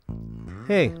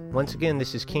Hey, once again,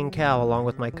 this is King Cal along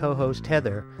with my co-host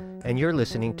Heather, and you're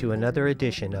listening to another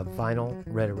edition of Vinyl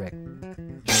Rhetoric.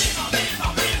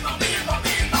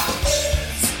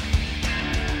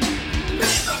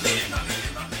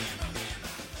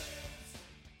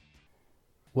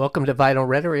 Welcome to Vinyl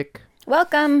Rhetoric.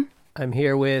 Welcome. I'm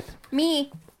here with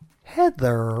Me.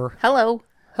 Heather. Hello.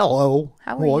 Hello.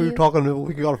 How are Why are you? you talking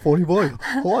to you got a funny voice?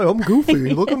 Hi, I'm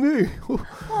Goofy. Look at me. Well,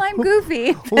 I'm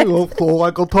Goofy. So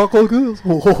I can talk like this.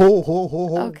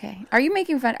 Okay. Are you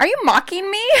making fun? Are you mocking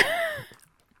me?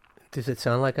 Does it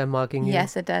sound like I'm mocking you?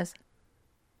 Yes, it does.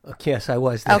 Yes, I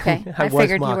was. Then. Okay. I was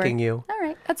figured mocking you you. were. All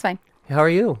right. That's fine. How are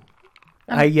you?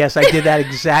 Yes, I did that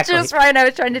exactly. Just right. I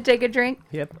was trying to take a drink.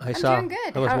 Yep, I saw. doing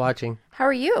good. I was How- watching. How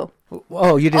are you?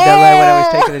 Oh, you did that right when I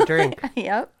was taking a drink.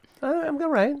 Yep. I'm all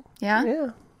right. Yeah? Yeah.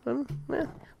 Yeah.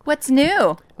 What's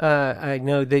new? I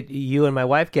know that you and my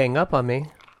wife gang up on me.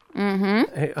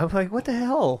 Mm-hmm. I'm like, what the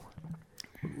hell?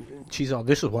 She's all,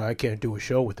 this is why I can't do a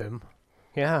show with him.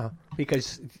 Yeah,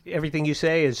 because everything you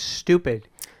say is stupid.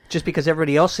 Just because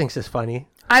everybody else thinks it's funny.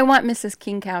 I want Mrs.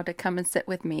 King Cow to come and sit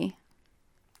with me.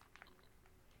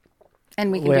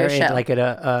 And we can do a show. Like at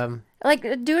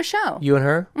a, do a show. you and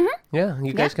her? Mm-hmm. Yeah,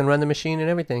 you guys can run the machine and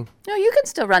everything. No, you can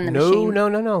still run the machine.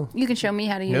 No. You can show me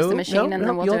how to use the machine and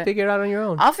then we'll do You'll it. figure it out on your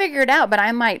own. I'll figure it out, but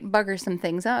I might bugger some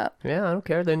things up. Yeah, I don't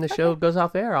care. Then the show goes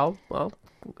off air. I'll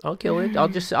kill it.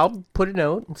 I'll put a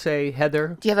note and say,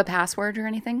 Heather. Do you have a password or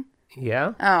anything?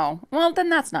 Yeah. Oh, well, then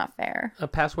that's not fair. A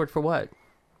password for what?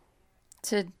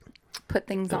 To put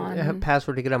things on. I have a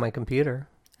password to get on my computer.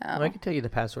 Oh. I can tell you the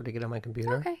password to get on my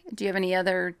computer. Okay. Do you have any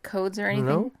other codes or anything?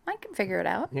 No. I can figure it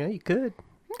out. Yeah, you could.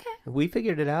 Okay. We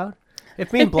figured it out.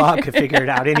 If me and Blob could figure it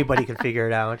out, anybody could figure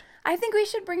it out. I think we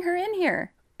should bring her in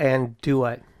here. And do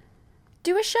what?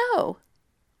 Do a show.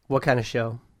 What kind of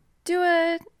show? Do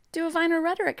a Vinyl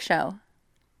Rhetoric show.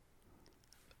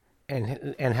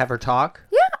 And have her talk?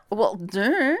 Yeah. Well,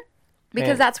 duh.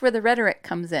 Because And- that's where the rhetoric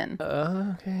comes in.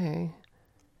 Okay.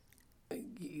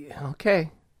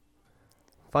 Okay.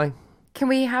 Fine. Can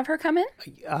we have her come in?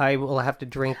 I will have to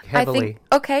drink heavily.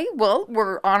 Okay, well,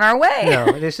 we're on our way.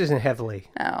 No, this isn't heavily.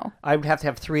 Oh. I would have to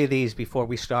have 3 of these before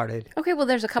we started. Okay, well,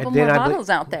 there's a couple And then more I would- bottles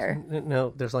out there.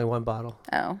 No, there's only one bottle.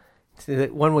 Oh.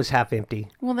 One was half empty.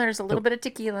 Well, there's a little bit of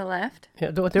tequila left.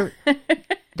 Yeah,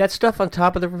 that stuff on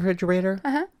top of the refrigerator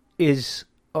is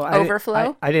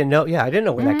Overflow? I didn't know. Yeah, I didn't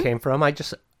know where that came from. I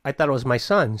thought it was my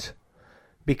son's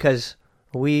because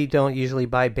we don't usually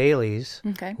buy Bailey's.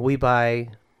 Okay. We buy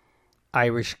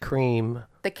Irish cream.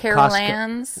 The Carol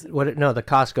Ann's. The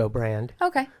Costco brand.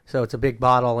 Okay. So it's a big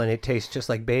bottle and it tastes just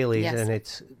like Bailey's, Yes. and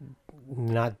it's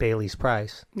not Bailey's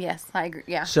price. Yes, I agree.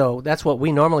 Yeah. So that's what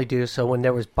we normally do. So when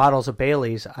there was bottles of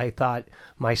Bailey's, I thought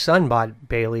my son bought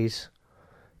Bailey's,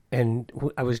 and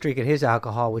I was drinking his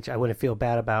alcohol, which I wouldn't feel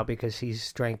bad about because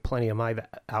he's drank plenty of my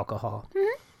alcohol.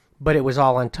 Mm-hmm. But it was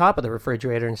all on top of the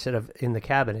refrigerator instead of in the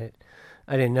cabinet.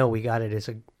 I didn't know we got it as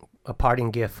a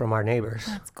parting gift from our neighbors.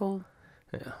 That's cool.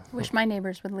 Yeah. Wish my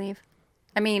neighbors would leave.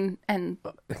 And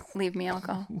leave me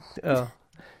alcohol. Oh,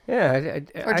 yeah.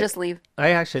 Or just leave.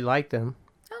 I actually liked them.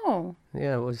 Oh.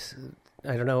 Yeah, it was.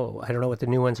 I don't know what the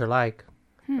new ones are like.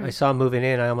 I saw them moving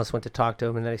in. I almost went to talk to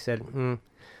them, and then I said,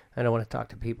 I don't want to talk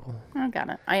to people. I got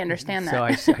it. I understand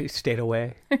that. So I stayed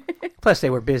away. Plus, they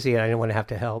were busy, and I didn't want to have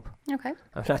to help. Okay.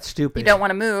 I'm not stupid. You don't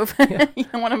want to move. You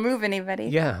don't want to move anybody.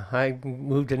 Yeah, I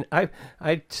moved in. I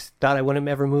just thought I wouldn't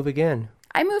ever move again.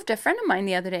 I moved a friend of mine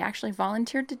the other day, actually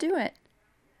volunteered to do it.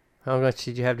 How much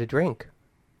did you have to drink?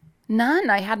 None.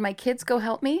 I had my kids go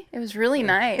help me. It was really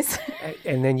nice.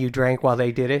 And then you drank while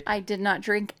they did it? I did not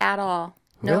drink at all.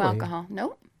 No Really? alcohol.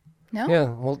 Nope. No. Yeah,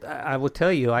 well, I will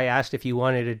tell you, I asked if you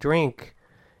wanted a drink,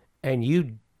 and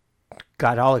you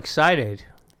got all excited.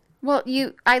 Well,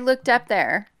 I looked up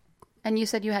there, and you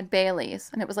said you had Bailey's,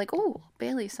 and it was like, oh,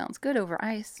 Bailey's sounds good over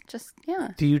ice. Just,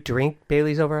 yeah. Do you drink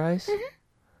Bailey's over ice? Mm-hmm.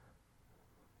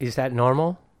 Is that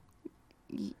normal?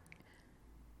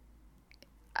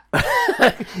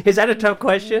 Is that a tough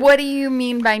question? What do you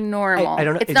mean by normal? I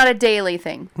don't know. It's not a daily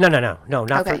thing. No.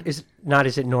 Not Okay. is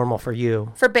it normal for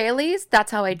you? For Bailey's,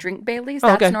 that's how I drink Bailey's. Oh,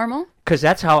 That's okay. normal. Because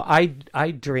that's how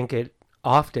I drink it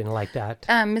often like that.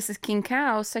 Mrs. King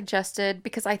Cow suggested,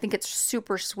 because I think it's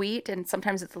super sweet, and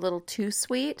sometimes it's a little too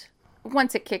sweet.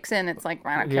 Once it kicks in, it's like,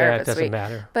 I don't care Yeah, if it it's doesn't sweet.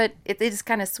 matter. But it is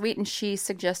kind of sweet, and she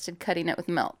suggested cutting it with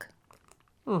milk.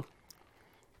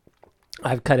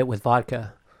 I've cut it with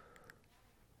vodka.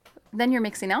 Then you're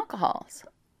mixing alcohols.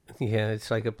 Yeah,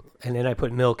 it's like and then I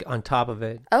put milk on top of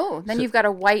it. Oh, then you've got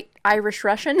a white Irish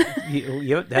Russian.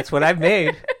 That's what I've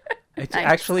made. It's Nice.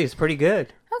 actually it's pretty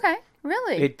good. Okay,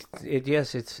 really?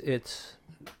 Yes, it's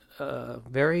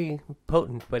very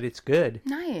potent, but it's good.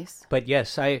 Nice. But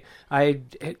yes, I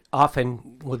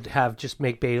often would have just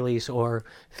make Baileys or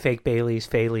fake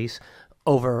Baileys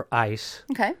over ice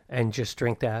Okay. and just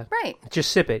drink that. Right.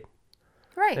 Just sip it,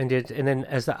 Right. and then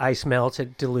as the ice melts,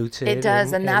 it dilutes it. It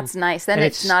does, and that's nice. Then and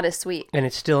it's not as sweet. and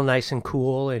it's still nice and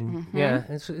cool, and yeah,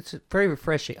 it's very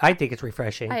refreshing. I think it's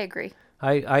refreshing. I agree.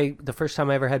 I the first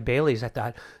time I ever had Bailey's, I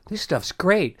thought this stuff's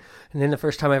great, and then the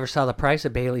first time I ever saw the price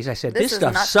of Bailey's, I said this is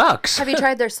stuff not- sucks. Have you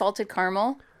tried their salted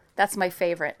caramel? That's my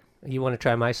favorite. You want to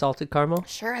try my salted caramel?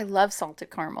 Sure, I love salted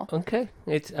caramel. Okay,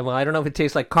 I don't know if it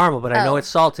tastes like caramel, but I know Oh. it's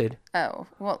salted. Oh,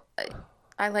 well,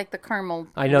 I like the caramel.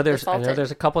 I know with the there's salted.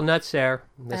 a couple nuts there,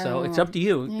 so it's up to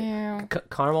you. Yeah.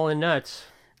 Caramel and nuts.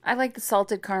 I like the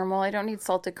salted caramel. I don't need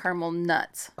salted caramel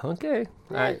nuts. Okay,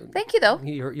 Thank you, though.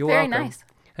 you're Very welcome. nice.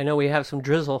 I know we have some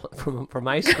drizzle from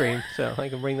ice cream, so I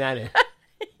can bring that in.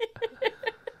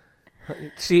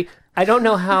 See, I don't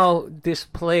know how this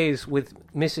plays with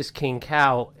Mrs. King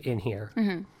Cow in here,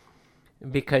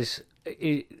 because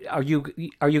are you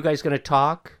guys going to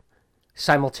talk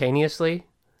simultaneously?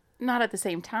 Not at the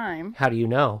same time. How do you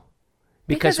know?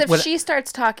 Because if when- she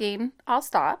starts talking, I'll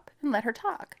stop and let her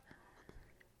talk.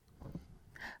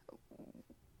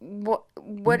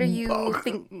 What are you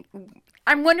think?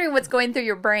 I'm wondering what's going through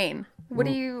your brain.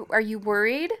 Are you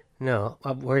worried? No,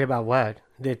 I'm worried about what?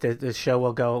 That the show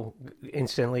will go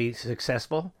instantly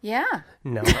successful? Yeah.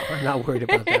 No, I'm not worried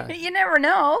about that. You never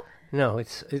know. No,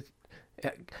 it's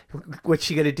what's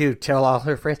she gonna do? Tell all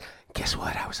her friends? Guess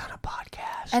what? I was on a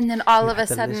podcast. And then all of a have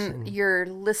to sudden, listen. your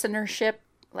listenership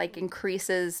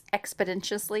increases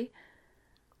exponentially.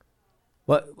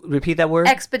 What? Repeat that word.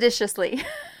 Expeditiously.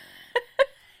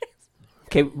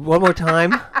 Okay, one more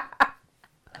time.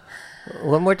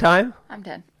 One more time. I'm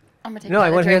done. I'm gonna take. No, I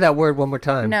another want to hear drink. that word one more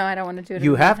time. No, I don't want to do it.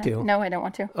 You another have time. to. No, I don't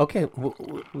want to. Okay,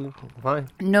 fine.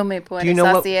 No me puedes you know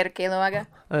what- hacer que lo haga.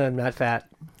 I'm not fat.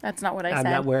 That's not what I I'm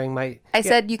said. not wearing my. I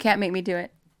said you can't make me do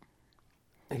it.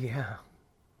 Yeah,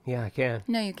 I can.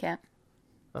 No, you can't.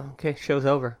 Okay, show's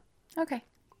over. Okay,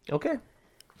 Okay.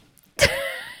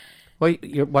 Why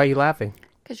are you laughing?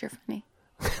 because you're funny.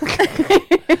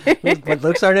 But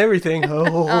looks aren't everything.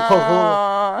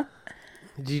 Aw.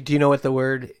 Do you know what the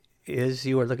word is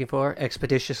you were looking for?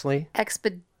 Expeditiously?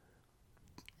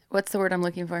 What's the word I'm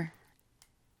looking for?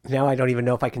 Now I don't even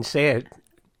know if I can say it.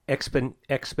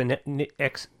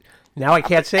 Now I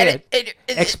can't say it.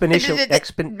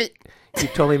 Exponential. You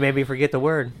totally made me forget the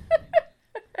word.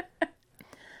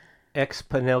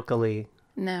 Exponentially.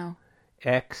 No.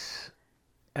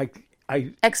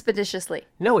 Expeditiously.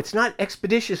 No, it's not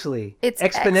expeditiously. It's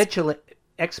exponentially.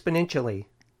 Exponentially.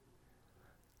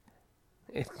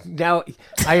 Now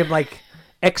I am like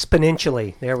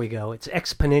exponentially. There we go. It's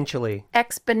exponentially.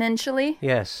 Exponentially.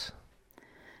 Yes.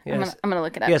 Yes. I'm gonna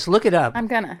look it up. Yes. Look it up. I'm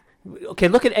gonna. Okay.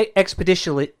 Look at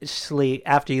expeditiously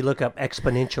after you look up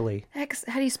exponentially.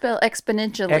 How do you spell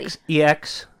exponentially?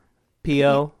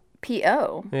 EXPO.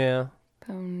 P-O. Yeah.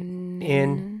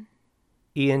 N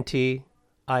ENTIALLY.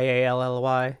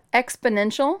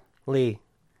 Exponential. Lee.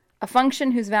 A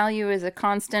function whose value is a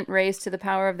constant raised to the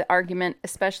power of the argument,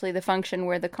 especially the function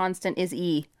where the constant is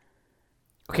e.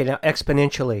 Okay, now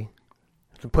exponentially.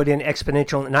 To put in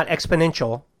exponential, not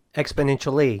exponential,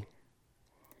 exponentially.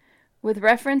 With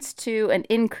reference to an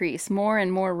increase more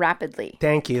and more rapidly.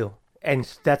 Thank you. And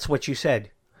that's what you said.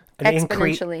 An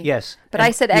Exponentially. Yes. But And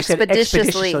I said you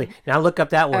expeditiously. Now look up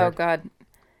that Oh, word. God.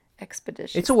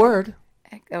 Expeditious. It's a word.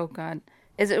 Oh, God.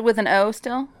 Is it with an O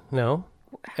still? No.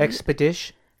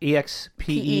 Expedition.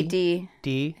 P-E-D.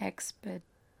 EXPED.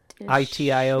 Expeditious.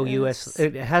 ITIOUS.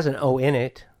 It has an O in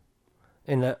it.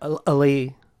 In a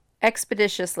Lee.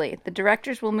 Expeditiously. The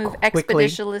directors will move Quickly.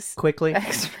 expeditiously. Quickly. I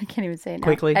can't even say it now.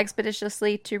 Quickly.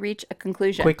 Expeditiously to reach a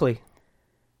conclusion. Quickly.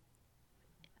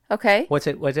 Okay. What's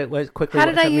it? Quickly. How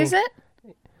what's did I that use mean?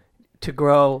 it? To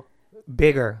grow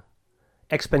bigger.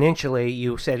 Exponentially,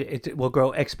 you said it will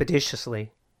grow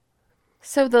expeditiously.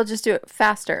 So they'll just do it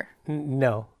faster.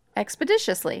 No.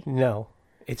 Expeditiously. No.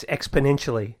 It's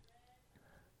exponentially.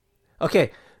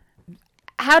 Okay.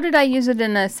 How did I use it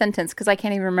in a sentence? Because I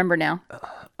can't even remember now.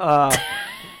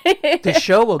 The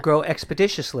show will grow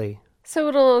expeditiously. So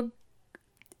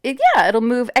it'll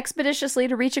move expeditiously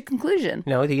to reach a conclusion.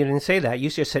 No, you didn't say that. You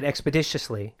just said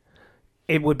expeditiously.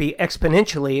 It would be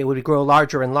exponentially. It would grow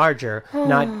larger and larger.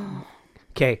 Not.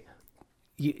 Okay.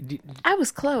 I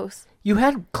was close. You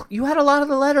had a lot of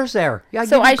the letters there. Yeah,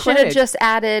 So give you I should have credit. just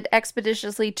added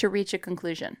expeditiously to reach a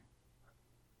conclusion.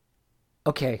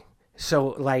 Okay. So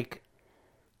like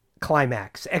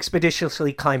climax.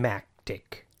 Expeditiously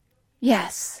climactic.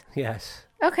 Yes. Yes.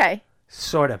 Okay.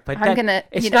 Sort of, but it's I'm not gonna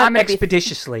be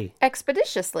expeditiously.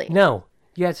 expeditiously. No.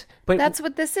 Yes, but That's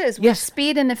what this is. Yes.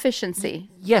 Speed and efficiency.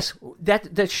 yes,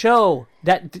 that the show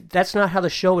that's not how the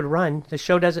show would run. The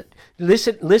show doesn't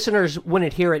listeners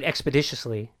wouldn't hear it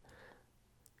expeditiously.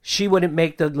 She wouldn't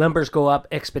make the numbers go up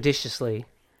expeditiously.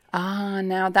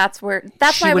 Now that's why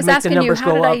She I would was make the asking you, numbers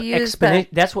how go did I up use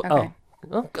That's what. Okay.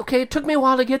 Oh, okay. It took me a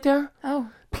while to get there. Oh,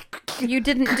 you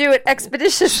didn't do it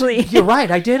expeditiously. You're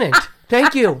right. I didn't.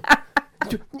 Thank you.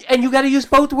 And you got to use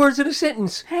both words in a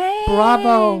sentence. Hey.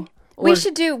 Bravo. We Or-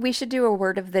 should do a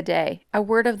word of the day, a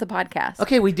word of the podcast.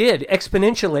 Okay, we did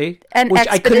exponentially, And which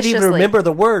I couldn't even expeditiously. remember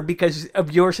the word because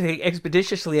of your saying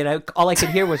expeditiously, and all I could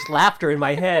hear was laughter in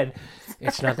my head.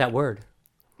 It's not that word.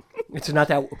 It's not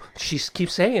that. She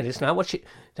keeps saying it. It's not what she.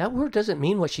 That word doesn't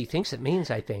mean what she thinks it means.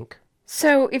 I think.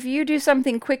 So if you do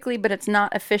something quickly but it's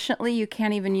not efficiently, you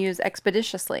can't even use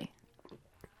expeditiously.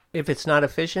 If it's not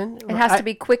efficient, It has to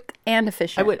be quick and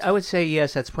efficient. I would say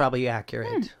yes. That's probably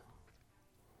accurate.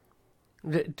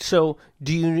 So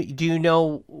do you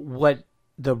know what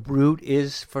the root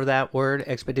is for that word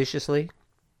expeditiously?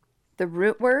 The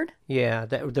root word? Yeah,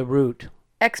 the root.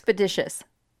 Expeditious.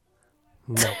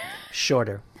 No,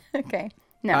 shorter. Okay.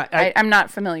 No, I- I'm not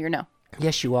familiar. No.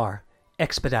 Yes, you are.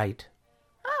 Expedite.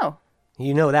 Oh.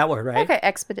 You know that word, right? Okay.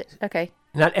 Okay.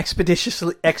 Not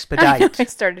expeditiously. I Expedite.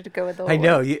 started to go with the. I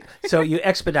know. So you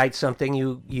expedite something.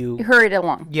 You You hurried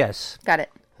along. yes. Got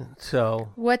it. So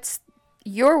What's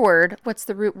your word? What's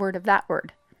the root word of that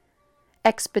word?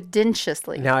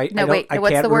 Expeditiously. now I no, don't, wait. I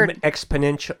What's can't the word?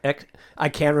 exponential. I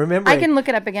can't remember. I it. can look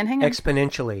it up again. Hang on.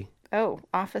 Exponentially. Oh,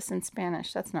 office in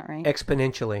Spanish. That's not right.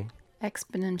 Exponentially.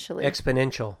 Exponentially.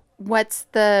 Exponential. What's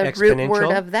the root word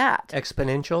Exponential? of that?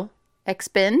 Exponential.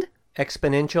 Expend?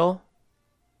 Exponential.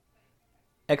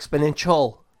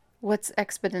 Exponential. What's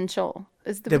exponential?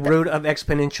 Is The root of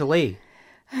exponentially.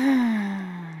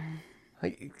 I'm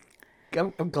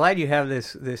glad you have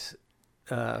this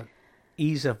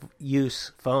ease of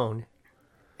use phone.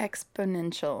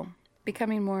 exponential.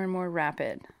 Becoming more and more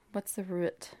rapid. What's the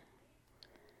root?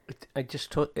 I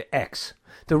just told X.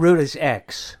 The root is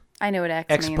X. I know what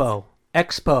X means. Expo.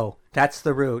 Expo. That's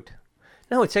the root.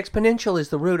 No, it's exponential is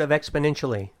the root of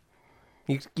exponentially.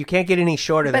 You can't get any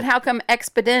shorter But than how come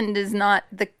expedend is not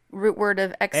the root word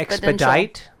of exponential?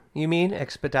 expedite. You mean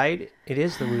expedite? It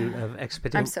is the root of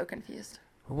expedite. I'm so confused.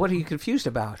 What are you confused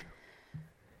about?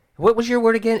 What was your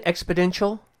word again?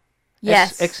 Exponential?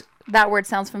 Yes. That word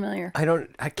sounds familiar.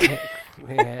 I can't,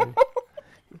 man.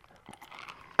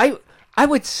 I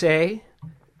would say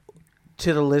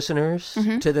to the listeners,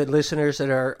 Mm-hmm. to the listeners that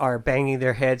are banging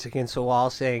their heads against the wall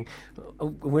saying,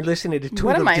 we're listening to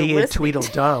What am I Tweedledee and listening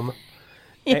Tweedledum.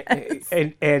 Yes.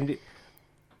 and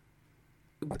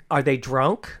are they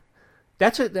drunk?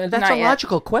 That's Not a yet.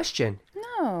 logical question.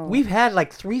 No. We've had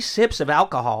like 3 sips of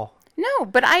alcohol. No,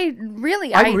 but I'm really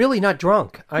not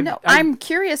drunk. I'm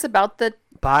curious about the.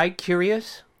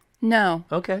 bi-curious. No,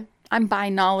 Okay. I'm bi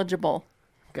knowledgeable.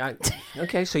 Got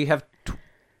okay. So you have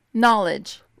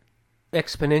Knowledge.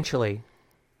 exponentially.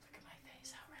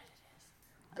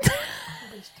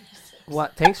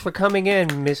 What? Thanks for coming in,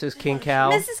 Mrs. King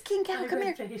Cow. Mrs. King Cow, come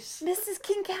here. Face. Mrs.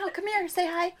 King Cow, come here. Say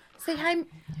hi. Say hi.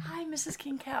 Hi, Mrs.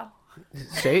 King Cow.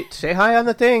 Say hi on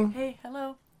the thing. Hey,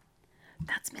 hello.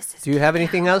 That's Mrs. Do you have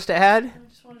anything else to add? I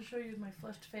just want to show you my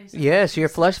flushed face. Yes, your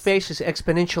flush face is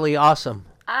exponentially awesome.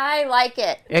 I like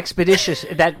it. Expeditious.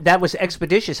 That was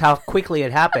expeditious. How quickly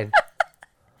it happened.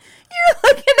 You're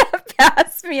looking up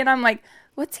past me, and I'm like,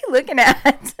 what's he looking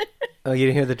at? Oh, you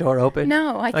didn't hear the door open?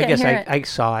 No, I can't guess hear it. I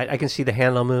saw it. I can see the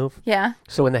handle move. Yeah.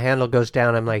 So when the handle goes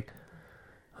down, I'm like,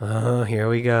 oh, here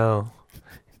we go.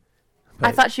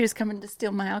 I thought she was coming to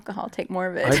steal my alcohol, take more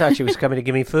of it. I thought she was coming to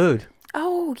give me food.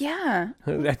 Oh, yeah.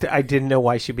 I didn't know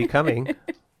why she'd be coming.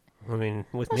 I mean,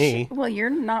 with me. Well,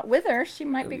 you're not with her. She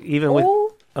might be. Even with-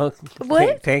 Oh, Oh,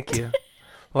 What? Thank you.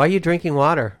 Why are you drinking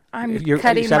water? I'm You're,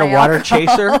 cutting is that my a water alcohol.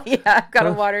 chaser? Yeah, I've got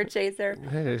a water chaser.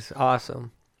 That is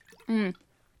awesome.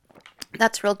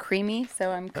 That's real creamy,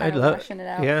 so I'm kind of washing it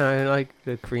out. Yeah, I like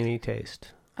the creamy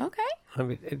taste. Okay. I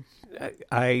mean,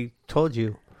 I told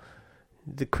you,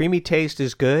 the creamy taste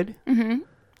is good.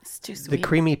 It's too The sweet.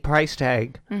 creamy price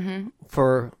tag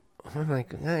for, I'm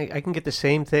like, I can get the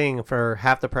same thing for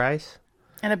half the price.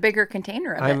 And a bigger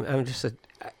container of it. I'm just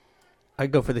I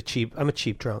go for the cheap. I'm a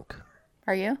cheap drunk.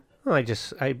 Are you? I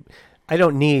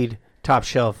don't need top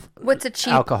shelf What's a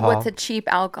cheap alcohol. What's a cheap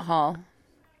alcohol?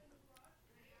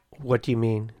 What do you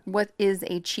mean? What is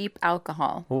a cheap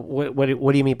alcohol? What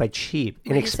do you mean by cheap?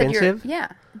 Well, you said Inexpensive? yeah,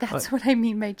 that's what I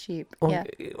mean by cheap. Yeah.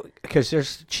 Because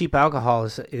there's cheap alcohol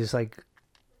is like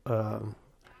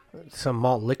some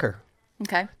malt liquor.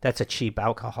 Okay. That's a cheap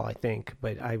alcohol, I think,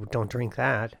 but I don't drink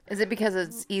that. Is it because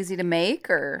it's easy to make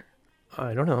or?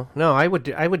 I don't know. No, I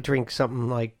would drink something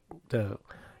like the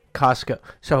Costco.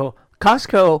 So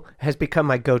Costco has become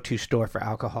my go-to store for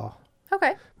alcohol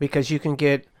Okay. because you can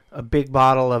get a big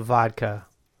bottle of vodka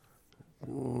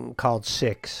called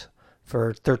Six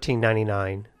for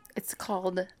 $13.99. It's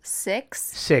called Six.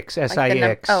 Six, Like the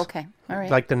SIX. Oh, okay. All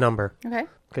right. Like the number, Okay.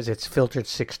 because it's filtered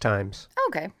 6 times,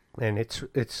 Okay. and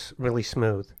it's really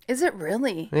smooth. Is it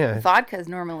really? Yeah. Vodka is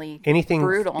normally Anything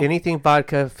brutal. anything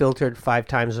vodka filtered 5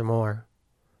 times or more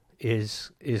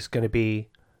is going to be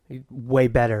way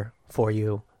better for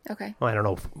you. Okay. Well, I don't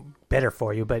know if better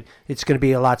for you, but it's going to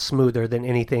be a lot smoother than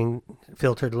anything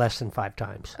filtered less than 5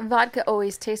 times. Vodka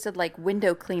always tasted like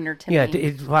window cleaner to Yeah, me.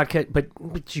 it's vodka, but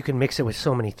you can mix it with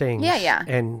so many things. Yeah, yeah.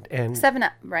 And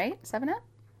 7-Up, right? 7-Up?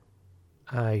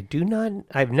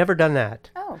 I've never done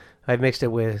that. Oh, I've mixed it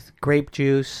with grape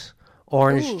juice,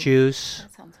 orange Ooh. juice,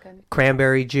 that sounds good.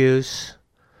 cranberry juice,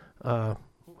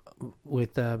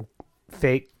 with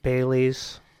fake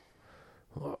Baileys,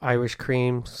 Irish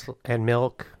cream, and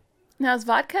milk. Now, is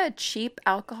vodka a cheap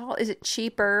alcohol? Is it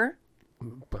cheaper?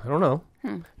 I don't know.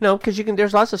 No, because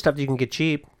there's lots of stuff you can get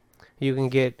cheap. You can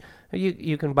get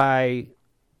you can buy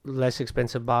less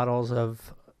expensive bottles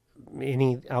of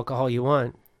any alcohol you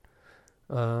want.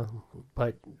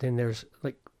 But then there's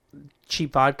like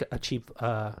cheap vodka, cheap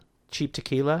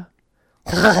tequila.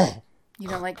 You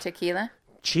don't like tequila?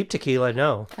 Cheap tequila,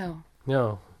 no. Oh.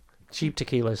 No. Cheap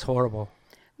tequila is horrible.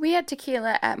 We had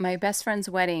tequila at my best friend's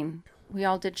wedding. We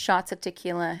all did shots of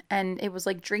tequila, and it was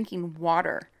like drinking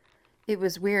water. It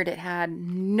was weird. It had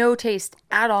no taste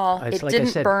at all. It's It like didn't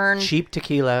I said, burn. cheap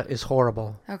tequila is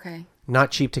horrible. Okay.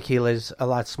 Not cheap tequila is a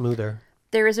lot smoother.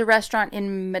 There is a restaurant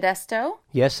in Modesto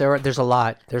Yes, there's a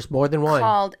lot. There's more than one.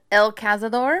 called El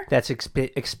Cazador. That's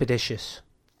expeditious.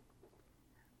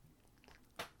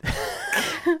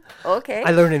 Okay.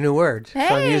 I learned a new word, so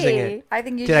I'm using it. I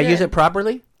think you Did should. I use it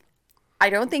properly? I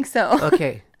don't think so.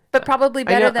 Okay. But probably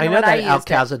better than I know what that I Al used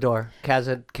it. Cazador.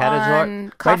 Cazador. On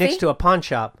Right Coffee? next to a pawn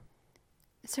shop.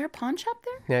 Is there a pawn shop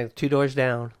there? Yeah, 2 doors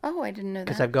down. Oh, I didn't know that.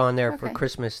 Because I've gone there for Okay.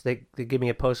 Christmas. They give me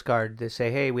a postcard. They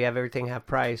say, hey, we have everything half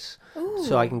price.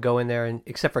 So I can go in there, and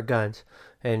except for guns.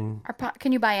 And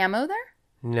Can you buy ammo there?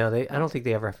 no, I don't think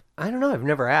they ever. I don't know. I've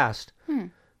never asked.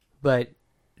 But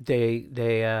they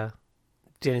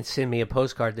didn't send me a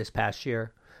postcard this past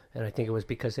year, and I think it was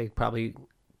because they probably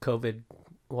COVID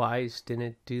wise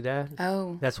didn't do that.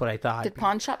 Oh. That's what I thought. Did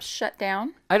pawn shops shut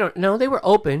down? I don't know. They were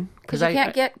open Because you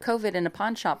can't get COVID in a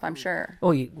pawn shop, I'm sure.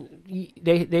 Oh, they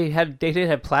did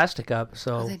have plastic up,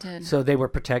 so Oh, they did. so they were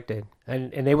protected,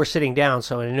 and they were sitting down,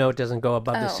 so I know it doesn't go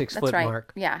above the Oh, 6 that's foot right.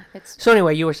 mark. Yeah, it's. So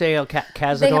anyway, you were saying They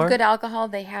Cazador? have good alcohol.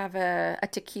 They have a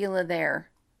tequila there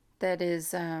that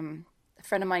is. A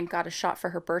friend of mine got a shot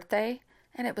for her birthday,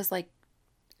 and it was like,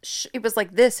 it was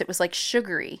like this. It was like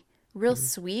sugary, real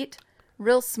sweet,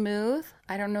 real smooth.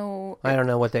 I don't know. I don't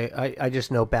know what I just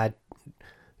know bad,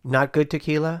 not good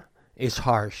tequila is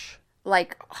harsh.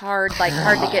 Like hard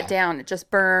to get down. It just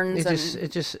burns.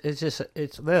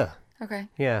 It's ugh. Okay.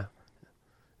 Yeah.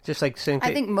 Just like same I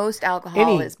thing. think most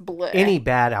alcohol is bleh. Any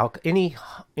bad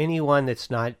anyone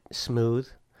that's not smooth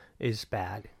is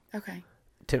bad. Okay.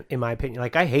 In my opinion,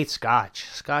 like I hate Scotch.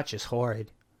 Scotch is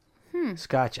horrid.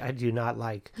 Scotch I do not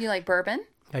like. You like bourbon?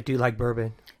 I do like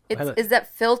bourbon. Is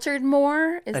that filtered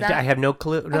more? Is that? I have no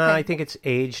clue. No, Okay. I think it's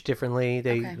aged differently.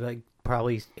 They Okay. like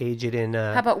probably age it in.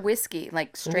 How about whiskey?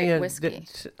 Like straight yeah, whiskey?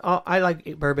 I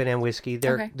like bourbon and whiskey.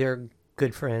 They're Okay. they're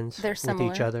good friends They're with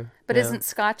similar. each other. But Yeah. isn't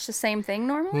Scotch the same thing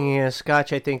normally? Yeah,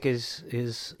 Scotch I think is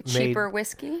made. Cheaper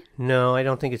whiskey? No, I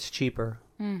don't think it's cheaper.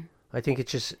 I think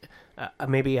it's just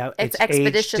maybe It's aged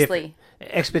expeditiously.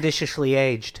 expeditiously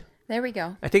aged. There we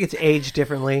go. I think it's aged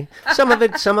differently. Some of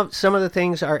the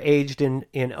things are aged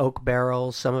in oak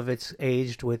barrels. Some of it's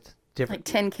aged with different. Like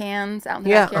tin cans out in the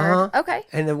Yeah, backyard. Okay.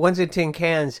 And the ones in tin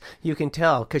cans, you can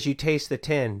tell because you taste the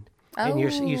tin, and you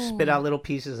Oh. spit out little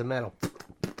pieces of metal.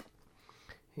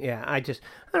 Yeah, I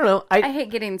don't know. I hate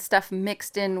getting stuff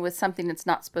mixed in with something it's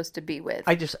not supposed to be with.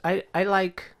 I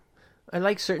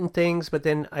like certain things, but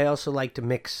then I also like to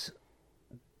mix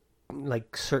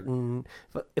like certain.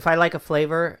 If I like a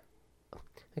flavor,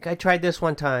 like I tried this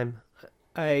one time,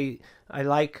 I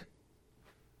like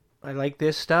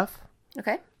this stuff.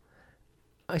 Okay.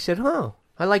 I said, "Oh,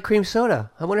 I like cream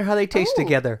soda. I wonder how they taste Ooh.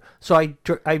 together." So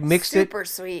I mixed it. Super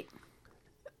sweet.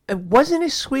 It wasn't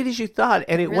as sweet as you thought,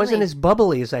 and it wasn't Really? as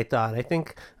bubbly as I thought. I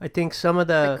think some of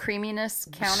the Creaminess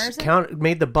counters it?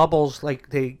 made the bubbles like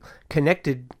they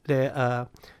connected the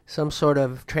some sort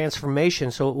of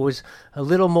transformation. So it was a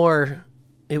little more.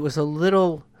 It was a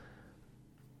little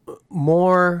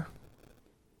more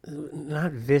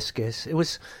not viscous. It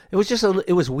was just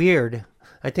it was weird.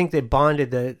 I think they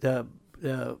bonded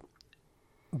the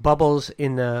bubbles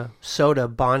in the soda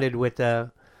bonded with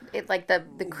the It like the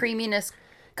creaminess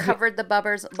covered the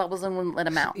bubbles and wouldn't let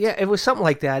them out. yeah. It was something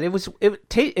like that.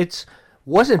 It's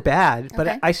wasn't bad, but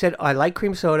Okay. I said I like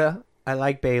cream soda. I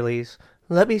like Bailey's.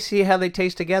 Let me see how they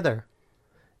taste together,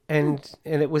 and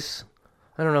it was.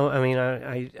 I don't know. I mean,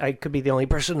 I could be the only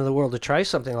person in the world to try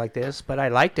something like this, but I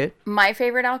liked it. My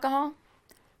favorite alcohol,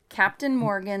 Captain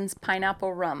Morgan's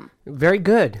pineapple rum, Very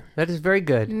good. That is very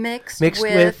good. mixed Mixed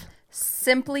with, with-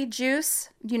 Simply juice.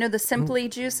 Do you know the Simply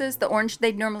juices? The orange.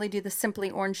 They normally do the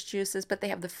Simply orange juices, but they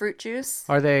have the fruit juice.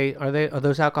 Are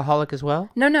those alcoholic as well?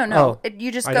 No. Oh,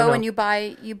 You just I don't go know. and you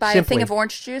buy a Simply. thing of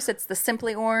orange juice. It's the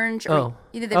Simply orange. Or Oh,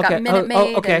 either they've okay. got Minute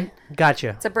Maid. okay, and gotcha.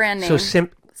 it's a brand name. So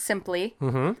Simply.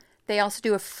 Mm-hmm. They also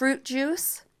do a fruit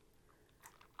juice.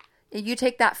 You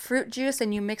take that fruit juice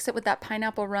and you mix it with that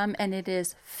pineapple rum, and it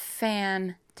is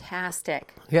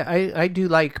fantastic. Yeah, I do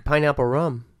like pineapple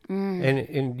rum,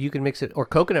 and you can mix it or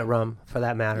coconut rum for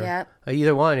that matter. Yep.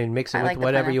 Either one, and mix it I with like the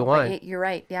whatever you pineapple, but want. You're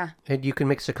right. Yeah. And you can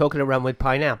mix the coconut rum with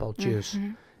pineapple juice,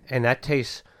 and that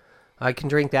tastes. I can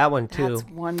drink that one too. That's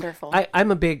wonderful.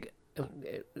 I'm a big.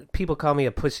 People call me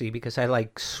a pussy because I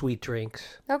like sweet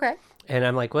drinks, Okay. and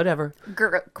I'm like whatever.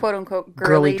 Quote unquote Girly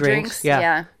girly drinks. drinks.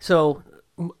 Yeah. So,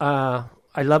 I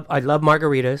love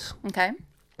margaritas. Okay.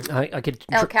 I could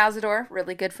El Cazador,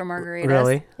 really good for margaritas.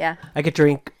 Really? Yeah. I could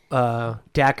drink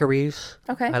daiquiris.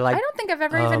 Okay. I like. don't think I've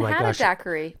ever Oh even my had gosh. a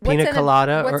daiquiri. Pina in a-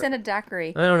 colada What's or- in a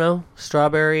daiquiri? I don't know,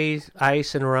 strawberries,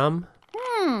 ice, and rum.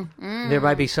 There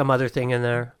might be some other thing in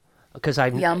there, because I.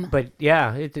 Yum. But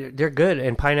yeah, they're good.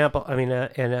 And pineapple. I mean,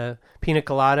 and pina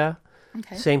colada.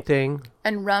 Okay. Same thing.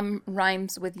 And rum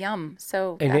rhymes with yum,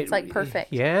 so And that's like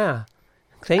perfect. Yeah.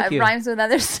 Thank It you. rhymes with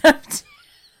other stuff too.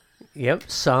 Yep.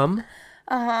 Some.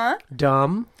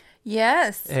 Dumb.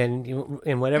 Yes.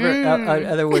 And whatever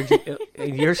other words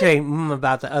you're saying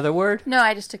about the other word. No,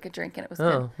 I just took a drink and it was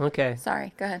good. Oh, okay.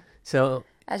 Sorry. Go ahead. So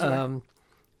As you were.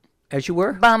 as you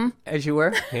were. Bum. As you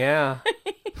were, yeah.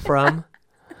 From,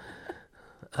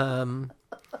 are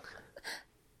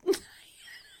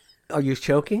you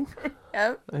choking?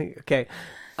 Yep. Okay.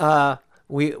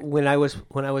 When I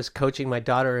was coaching my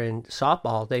daughter in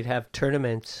softball, they'd have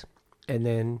tournaments, and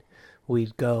then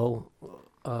we'd go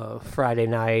Friday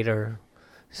night or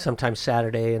sometimes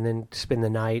Saturday, and then spend the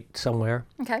night somewhere.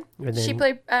 Okay. And She then-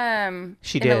 played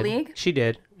She in did. the league? She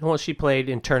did. Well, she played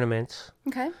in tournaments.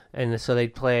 Okay. And so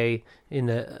they'd play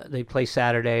they play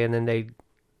Saturday, and then they'd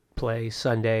play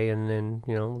Sunday, and then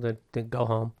they'd go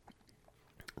home.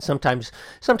 Sometimes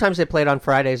they played on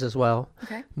Fridays as well.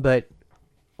 Okay. But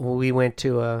we went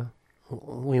and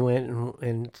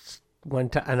one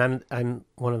time, and I'm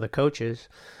one of the coaches.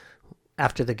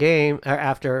 After the game, or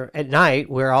after at night,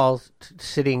 we're all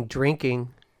sitting drinking,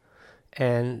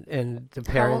 and the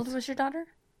How parents. old was your daughter?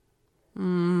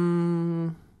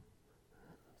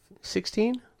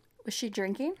 16? Was she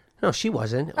drinking? No, she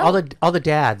wasn't. Oh. All the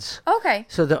dads. Okay.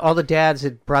 So all the dads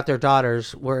that brought their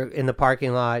daughters were in the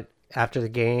parking lot after the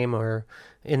game, or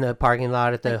in the parking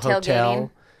lot at the Like hotel. tailgating?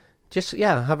 Just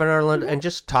having our lunch and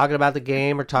just talking about the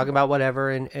game or talking about whatever,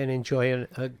 and enjoying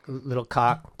a little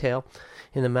cocktail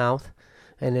in the mouth.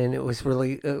 And then it was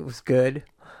good.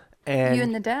 And You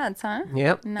and the dads, huh?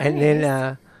 yep. Nice. And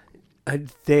then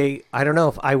I don't know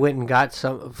if I went and got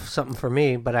something for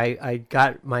me, but I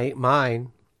got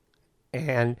mine,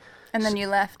 and And then you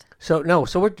left. so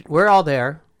we're all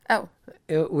there. Oh.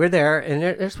 We're there, and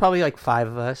there's probably like 5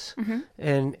 of us,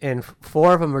 and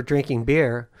 4 of them are drinking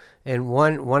beer, and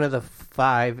one of the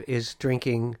 5 is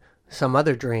drinking some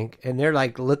other drink, and they're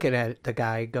like looking at the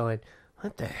guy, going,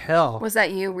 "What the hell?" Was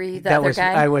that you? Were you the that other was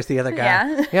guy? I was the other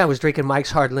guy. Yeah. I was drinking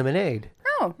Mike's Hard Lemonade.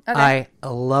 Oh, okay. I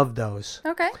love those,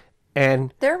 Okay.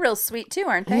 and They're real sweet too,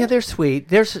 aren't they? yeah, they're sweet.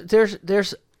 There's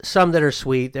some that are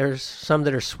sweet. There's some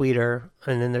that are sweeter,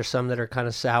 and then there's some that are kind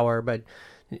of sour. But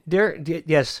they're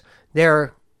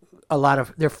they're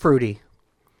fruity.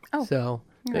 Oh, So,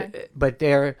 okay. but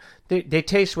they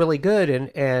taste really good,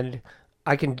 and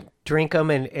I can drink them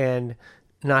and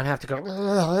not have to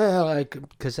go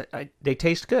because they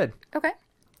taste good. Okay.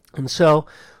 And so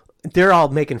they're all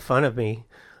making fun of me.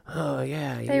 Oh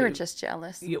yeah, They were just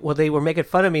jealous. well, they were making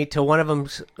fun of me till one of them.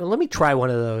 Let me try one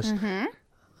of those.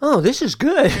 Oh, this is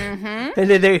good. And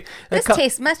then This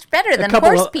tastes much better than couple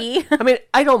horse of- pee. I mean,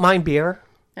 I don't mind beer.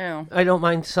 Oh. I don't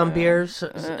mind some beers,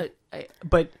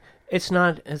 but it's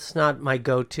not my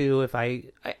go-to. If I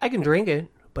can drink it,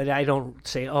 but I don't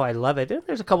say, oh, I love it.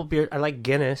 There's a couple beers I like.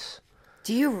 Guinness.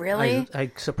 Do you really?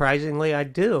 I surprisingly I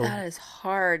do. That is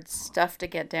hard stuff to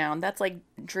get down. That's like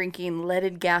drinking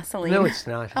leaded gasoline. No, it's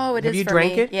not. Oh, it Have is you for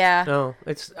drank me. it? Yeah. No,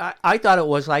 it's. I thought it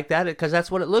was like that because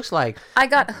that's what it looks like. I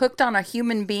got hooked on a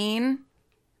human being.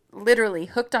 Literally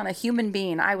hooked on a human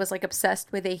being. I was like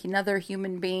obsessed with another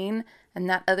human being, and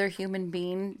that other human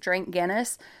being drank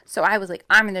Guinness. So I was like,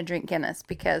 I'm going to drink Guinness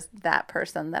because that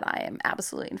person that I am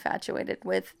absolutely infatuated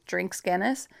with drinks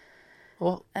Guinness.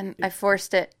 Well, And I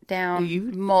forced it down you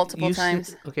multiple you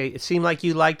times. Okay, it seemed like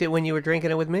you liked it when you were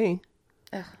drinking it with me.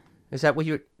 Ugh. Is that what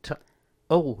you were?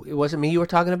 Oh, it wasn't me you were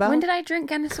talking about. When did I drink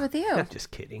Guinness with you? I'm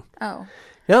just kidding. Oh,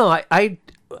 No, I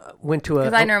went to a.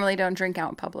 because I normally don't drink out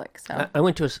in public. So I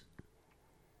went to a.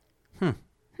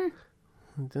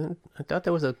 I thought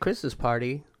that was a Christmas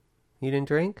party. You didn't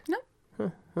drink? No.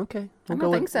 Okay, I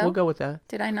don't think so. We'll go with that.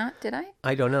 Did I not? Did I?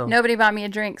 I don't know. Nobody bought me a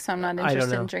drink, so I'm not I don't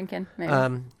interested know. in drinking.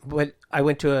 Maybe. But I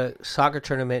went to a soccer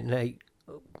tournament and I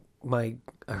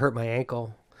hurt my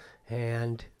ankle,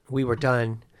 and we were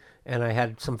done, and I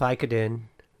had some Vicodin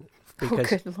Oh,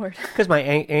 because good Lord. my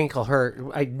ankle hurt.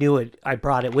 I knew it. I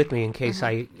brought it with me in case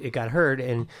it got hurt,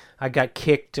 and I got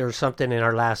kicked or something in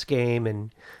our last game,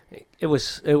 and it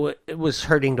was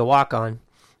hurting to walk on.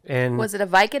 And Was it a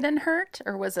Vicodin hurt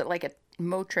or was it like a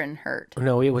Motrin hurt?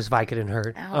 no, it was Vicodin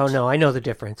hurt. Oh Ouch. no, I know the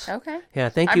difference. Okay. Yeah,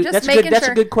 thank I'm you. just That's good. making That's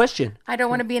sure. a good question. I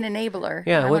don't want to be an enabler.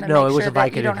 Yeah, I want to no, make it was sure a that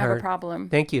you Vicodin don't have hurt. a problem.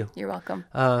 Thank you. You're welcome.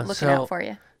 Looking so- out for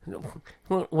you.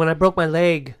 When I broke my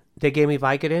leg, they gave me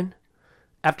Vicodin.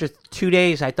 After 2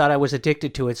 days, I thought I was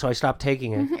addicted to it, so I stopped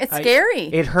taking it. It's scary.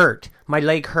 It hurt. My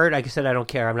leg hurt. I said, I don't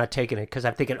care. I'm not taking it because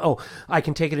I'm thinking, oh, I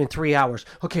can take it in 3 hours.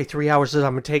 Okay, 3 hours,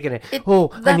 I'm taking it. I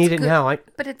That's need it good, now.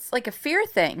 But it's like a fear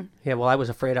thing. Yeah, well, I was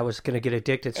afraid I was going to get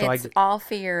addicted, so It's all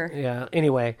fear. yeah.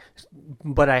 Anyway,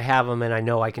 but I have them, and I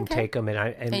know I can take them, and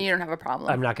And you don't have a problem.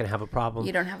 I'm not going to have a problem.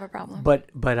 You don't have a problem. But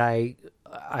I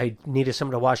needed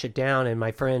someone to wash it down, and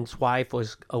my friend's wife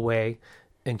was away,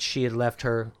 and she had left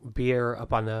her beer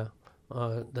up on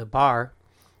the bar,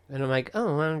 and I'm like, oh,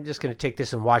 well, I'm just gonna take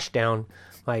this and wash down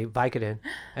my Vicodin,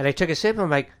 and I took a sip, and I'm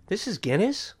like, this is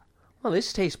Guinness. Well,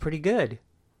 this tastes pretty good,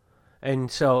 and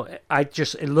so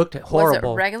it looked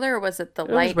horrible. Was it regular or was it the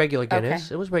It light? was regular Guinness.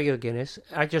 Okay. It was regular Guinness.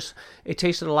 It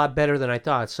tasted a lot better than I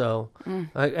thought. So,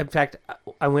 in fact,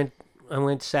 I went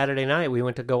Saturday night. We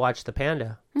went to go watch the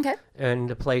Panda, Okay. and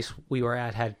the place we were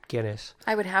at had Guinness.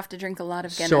 I would have to drink a lot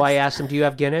of Guinness. So I asked him, "Do you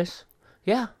have Guinness?"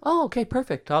 Yeah. Oh, okay,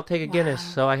 perfect. I'll take a Guinness.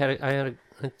 So I had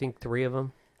I think 3 of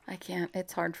them. I can't.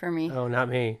 It's hard for me. Oh, not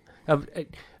me.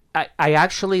 I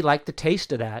actually like the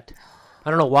taste of that. I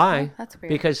don't know why. Oh, that's weird.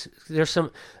 Because there's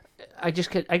some. I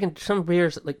can some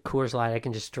beers like Coors Light. I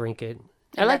can just drink it.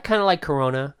 I like kind of like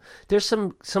Corona. There's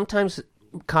sometimes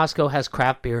Costco has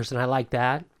craft beers, and I like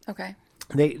that. Okay.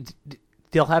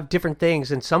 They'll have different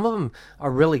things, and some of them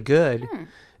are really good.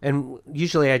 And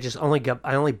usually I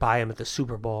only buy them at the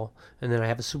Super Bowl, and then I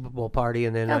have a Super Bowl party,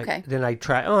 and then Okay. I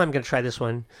try. Oh, I'm going to try this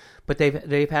one, but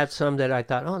they've had some that I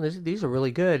thought, oh, these are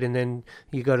really good, and then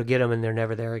you go to get them, and they're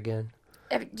never there again.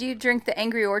 Do you drink the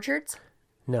Angry Orchards?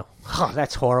 No, oh,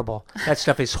 that's horrible. That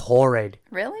stuff is horrid.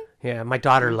 Really? Yeah, my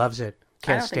daughter loves it. I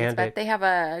Can't don't think it's stand bad. it. They have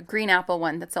a green apple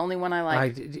one. That's the only one I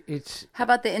like. It's How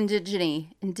about the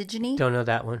Indigene? don't know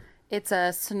that one. It's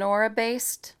a Sonora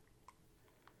based.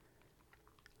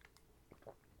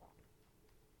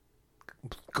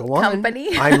 Go on.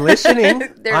 Company. I'm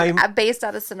listening. They're I'm based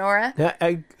out of Sonora.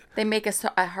 I, They make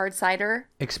a hard cider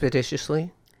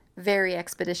expeditiously. very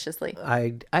expeditiously.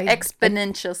 I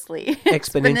Exponentially.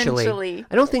 exponentially.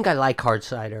 I don't think I like hard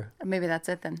cider. Maybe that's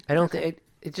it then. I don't think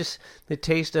it just the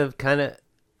taste of kind of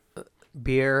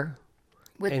beer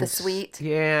With and the sweet.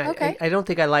 Yeah, Okay. I don't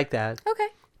think I like that. Okay.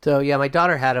 So yeah, my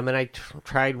daughter had them, and I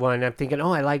tried one. I'm thinking,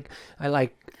 oh, I like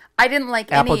I didn't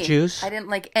like apple any. juice. I didn't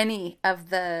like any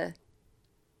of the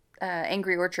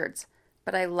Angry Orchards,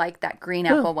 but I like that green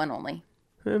apple one only.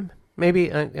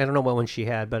 Maybe I don't know what one she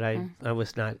had, but I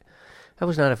was not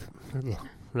a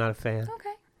fan.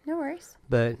 Okay, no worries.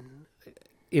 But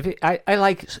if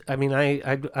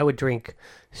I would drink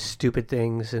stupid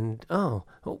things, and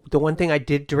the one thing I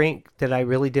did drink that I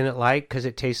really didn't like because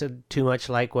it tasted too much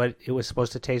like what it was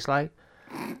supposed to taste like.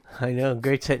 I know,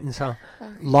 great sentence, huh?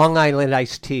 Long Island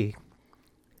iced tea.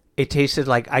 It tasted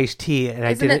like iced tea, and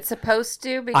Isn't it supposed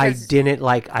to? I Because didn't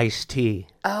like iced tea.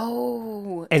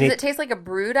 oh, And does it taste like a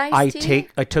brewed iced I tea?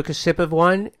 took a sip of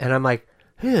one, and I'm like,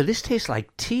 "Ew, this tastes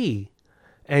like tea,"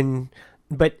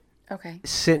 but Okay.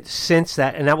 since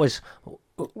that, and that was,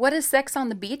 What does Sex on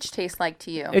the Beach taste like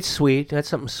to you? it's sweet. That's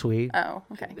something sweet. Oh,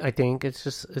 okay. I think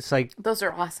it's like, Those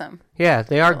are awesome. yeah,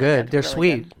 they are Really good. good, They're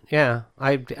really sweet. Yeah,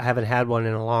 I haven't had one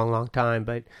in a long, long time,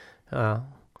 but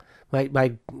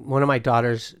My one of my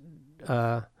daughters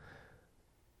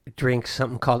drinks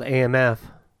something called AMF.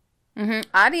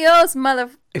 Adios, mother.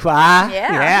 Yeah.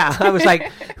 Yeah. I was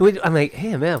like, I'm like,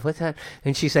 AMF, what's that?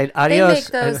 And she said, They adios.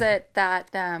 make those at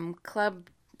that club.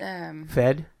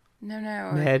 Fed?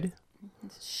 No. Med?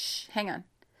 Shh, hang on.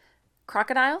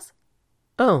 Crocodiles?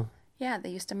 Oh. Yeah, they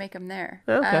used to make them there.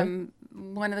 Okay.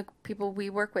 One of the people we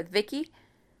work with, Vicky,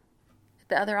 at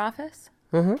the other office.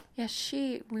 Mm-hmm.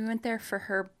 Yeah, we went there for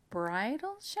her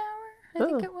bridal shower, I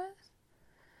think it was.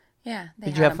 Yeah.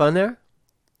 Did you have fun there?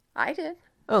 I did.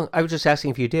 Oh, I was just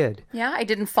asking if you did. Yeah, I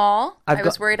didn't fall. I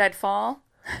was worried I'd fall.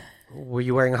 Were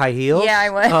you wearing high heels? Yeah, I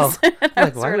was. Oh, I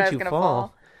like, was why worried would I was you gonna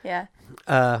fall? Yeah.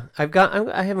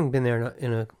 I haven't been there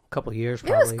in a couple of years,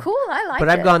 probably. It was cool. I liked it. But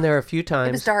I've gone there a few times.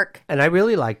 It was dark. And I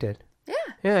really liked it. Yeah.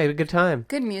 Yeah, I had a good time.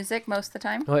 Good music most of the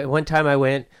time. One time I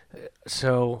went,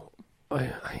 so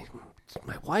my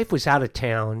wife was out of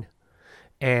town,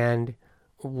 and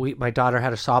my daughter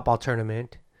had a softball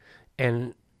tournament,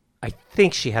 and I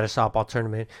think she had a softball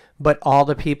tournament, but all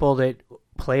the people that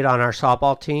played on our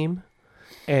softball team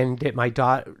and that my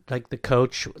daughter, like the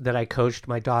coach that I coached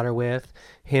my daughter with,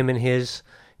 him and his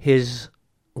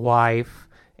wife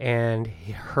and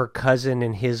her cousin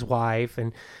and his wife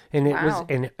and it was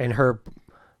and her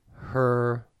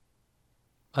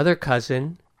other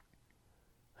cousin,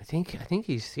 I think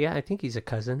he's a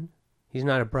cousin. He's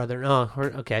not a brother. No,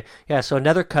 okay. Yeah, so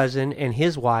another cousin and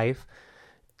his wife,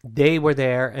 they were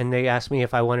there and they asked me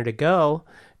if I wanted to go,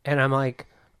 and I'm like,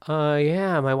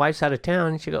 yeah, my wife's out of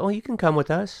town. And she goes, oh, you can come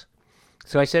with us.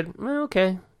 So I said,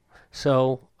 okay.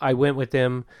 So I went with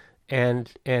them, and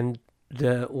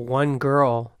the one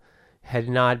girl had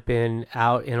not been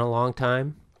out in a long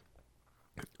time,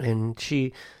 and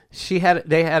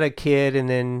they had a kid, and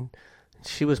then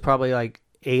she was probably like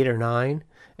 8 or 9,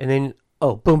 and then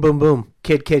boom, boom, boom,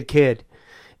 kid,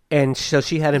 and so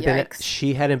she hadn't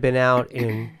been out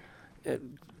in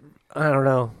I don't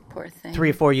know, poor thing, 3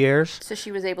 or 4 years. So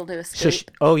she was able to escape.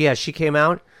 She came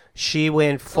out. She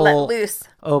went full let loose.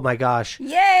 Oh my gosh!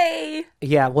 Yay!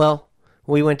 Yeah, well,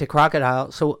 we went to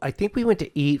Crocodile, so I think we went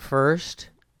to eat first.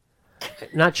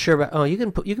 Not sure, but you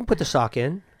can put the sock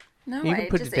in. No, you can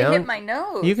put it it down. hit my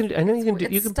nose. You can. I know you can do.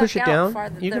 You can push it down.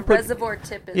 The reservoir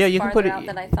tip is you can put it out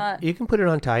than I thought. You can put it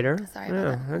on tighter. Sorry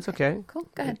about that. That's okay. Cool.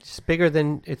 Go ahead. It's bigger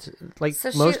than it's like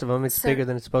most of them. It's bigger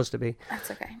than it's supposed to be.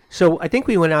 That's okay. So I think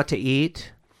we went out to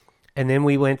eat, and then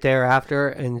we went there after,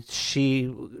 and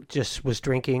she just was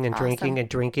drinking and drinking and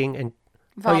drinking and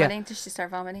vomiting. Did she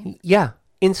start vomiting? Yeah.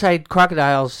 Inside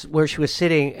Crocodile's where she was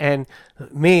sitting, and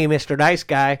me, Mr. Nice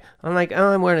Guy, I'm like, oh,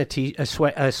 I'm wearing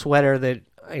a sweater that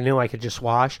I knew I could just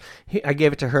wash. I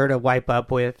gave it to her to wipe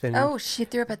up with. And she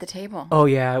threw up at the table. Oh,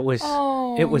 yeah, it was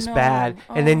bad.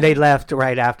 And then they left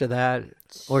right after that,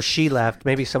 or she left.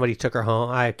 Maybe somebody took her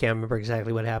home. I can't remember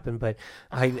exactly what happened, but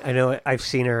I know I've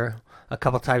seen her a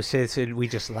couple times since, and we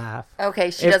just laugh.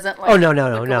 Okay, she doesn't like. Oh no,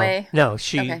 away. no.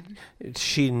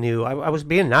 She knew. I was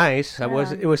being nice. It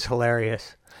was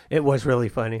hilarious. It was really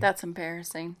funny. That's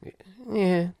embarrassing.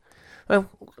 Yeah. Well,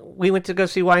 we went to go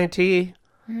see Y&T,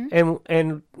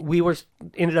 and we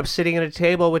ended up sitting at a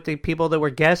table with the people that were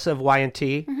guests of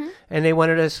Y&T, and they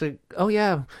wanted us to. Oh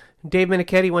yeah, Dave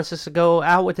Minichetti wants us to go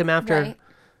out with him after. Right.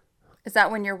 Is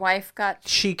that when your wife got...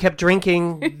 She kept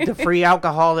drinking the free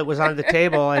alcohol that was on the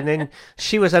table, and then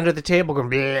she was under the table going...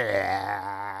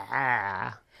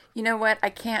 Bleh. You know what? I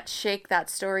can't shake that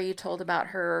story you told about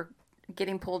her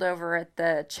getting pulled over at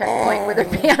the checkpoint with her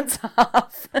pants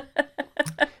off.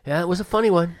 Yeah, it was a funny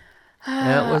one.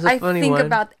 I think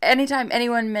about anytime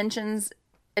anyone mentions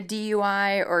a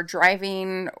DUI or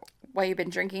driving while you've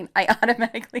been drinking, I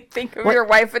automatically think of your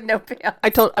wife with no pants. I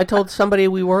told somebody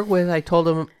we work with, I told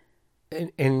him...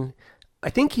 And I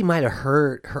think he might have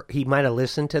heard her. He might have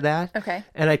listened to that. Okay.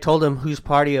 And I told him whose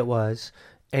party it was,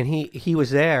 and he was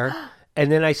there. And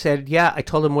then I said, "Yeah." I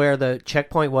told him where the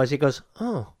checkpoint was. He goes,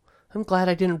 "Oh, I'm glad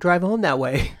I didn't drive home that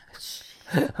way."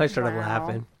 I started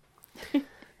laughing.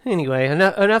 Anyway,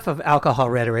 enough of alcohol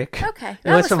rhetoric. Okay,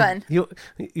 that was fun. You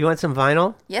want some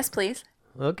vinyl? Yes, please.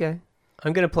 Okay,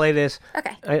 I'm gonna play this.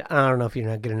 Okay. I don't know if you're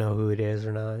not gonna know who it is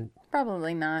or not.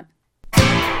 Probably not.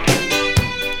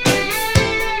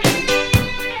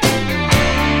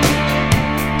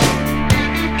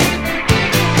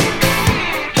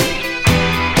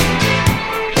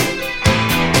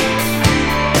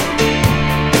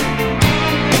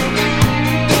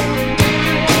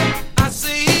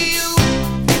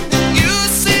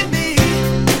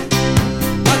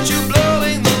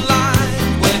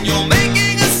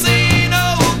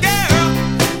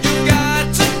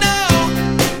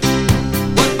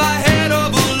 What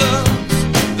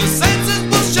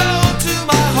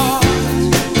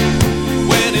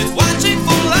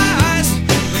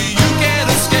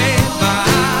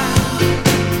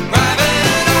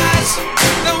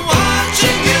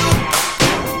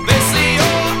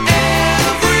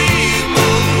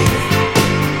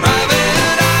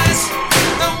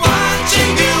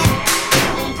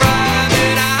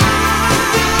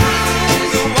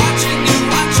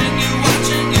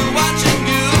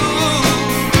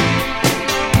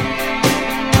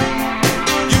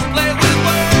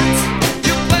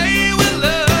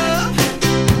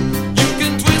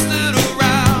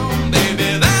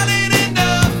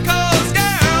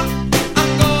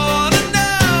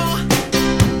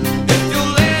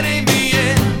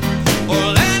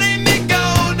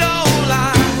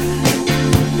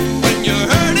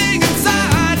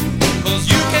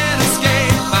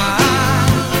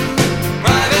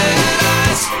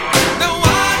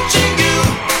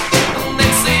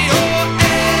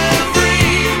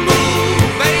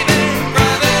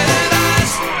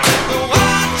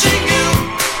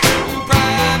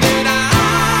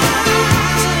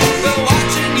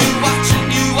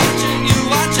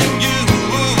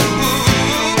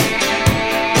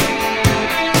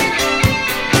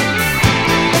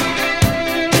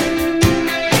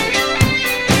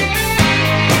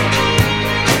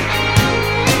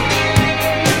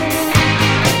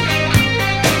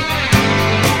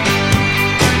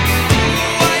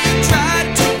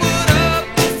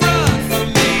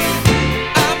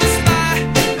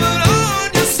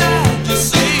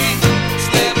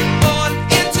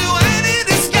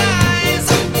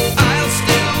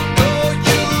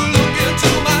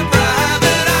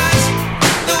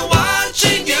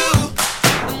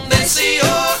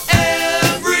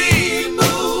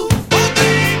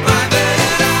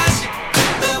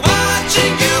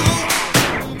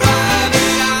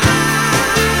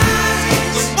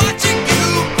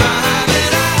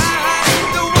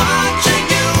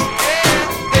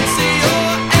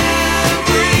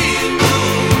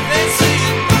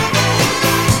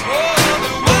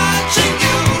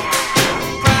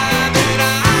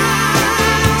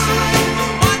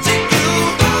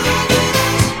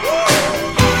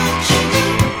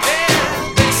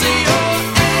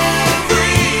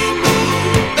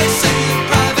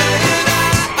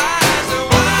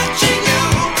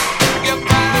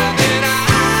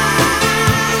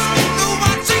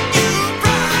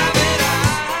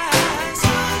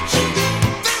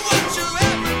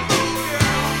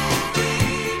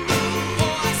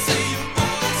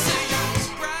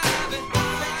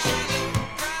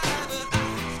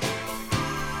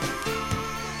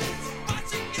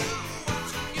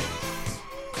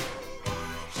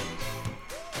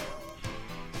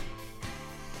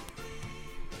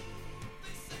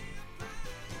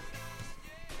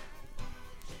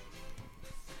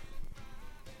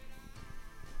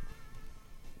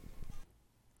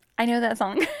I know that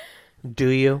song. Do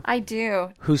you? I do.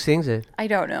 Who sings it? I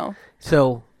don't know.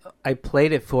 So I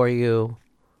played it for you.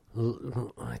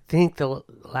 I think the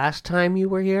last time you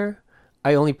were here,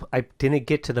 I didn't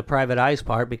get to the Private Eyes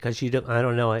part because I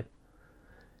don't know it,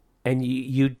 and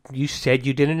you said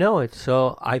you didn't know it,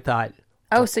 so I thought.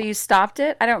 Oh, so you stopped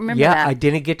it? I don't remember Yeah, that. I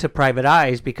didn't get to Private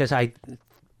Eyes because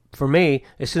for me,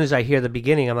 as soon as I hear the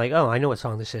beginning, I'm like, oh, I know what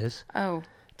song this is. Oh,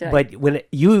 But when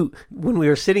we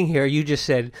were sitting here, you just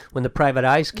said when the Private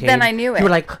Eyes came. Then I knew it. You were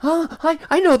like, oh,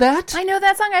 I know that. I know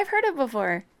that song. I've heard it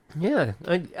before. Yeah,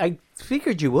 I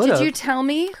figured you would have. Did you tell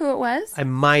me who it was? I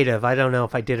might have. I don't know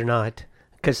if I did or not.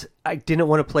 Because I didn't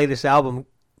want to play this album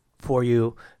for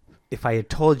you if I had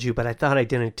told you, but I thought I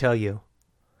didn't tell you.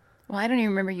 Well, I don't even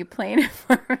remember you playing it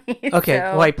for me. Okay, so-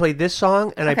 well, I played this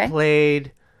song, and Okay.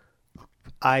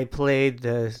 I played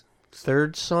the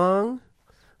third song.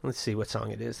 Let's see what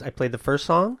song it is. I played the first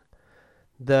song,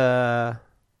 the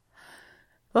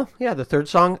third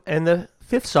song, and the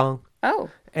fifth song. Oh,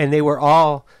 And they were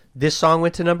all, this song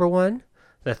went to number one,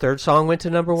 the third song went to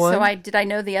number one. so did I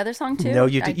know the other song too? No,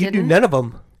 you I you knew didn't? none of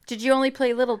them. Did you only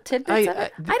play little tidbits of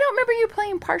it? I don't remember you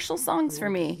playing partial songs for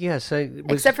me. Yes, I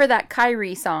was. Except for that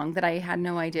Kyrie song that I had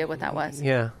no idea what that was.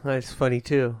 Yeah, that's funny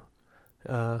too.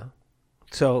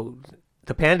 So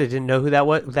the panda didn't know who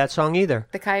that song either.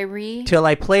 The Kyrie. Till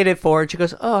I played it for her, she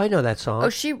goes, "Oh, I know that song."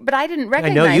 But I didn't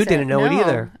recognize you it. didn't know it No,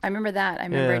 either. I remember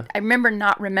that. Yeah. I remember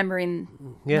not remembering,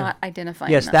 Yeah. not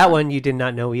identifying. Yes, that song. one you did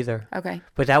not know either. Okay.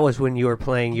 But that was when you were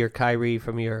playing your Kyrie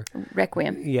from your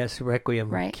Requiem. Requiem,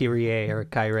 Right. Kyrie or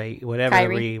Kyrie, whatever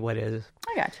Kyrie. what is.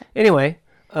 I gotcha. Anyway,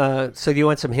 so do you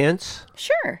want some hints?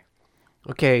 Sure.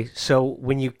 Okay, so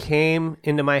when you came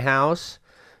into my house,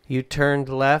 you turned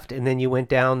left and then you went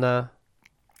down the.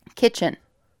 Kitchen.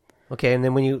 Okay, and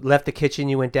then when you left the kitchen,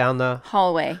 you went down the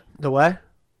Hallway. what?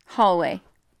 Hallway.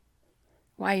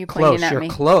 Why are you Close. pointing at You're me?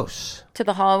 close. To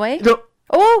the hallway? No,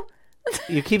 Oh!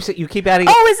 you keep adding.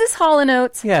 Oh, is this Hall &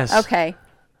 Oates? Yes. Okay.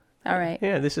 All right.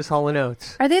 Yeah, this is Hall &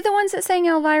 Oates. Are they the ones that sang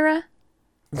Elvira?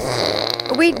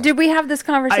 Did we have this I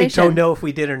conversation? don't know if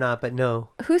we did or not, but no.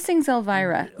 Who sings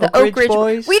Elvira? The Oak Ridge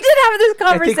Boys? We did have this I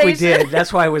conversation. think we did.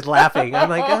 That's why I was laughing. I'm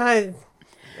like,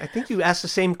 I think you asked the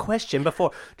same question before.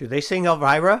 Do they sing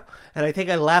Elvira? And I think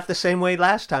I laughed the same way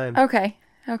last time. Okay.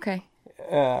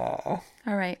 All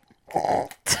right.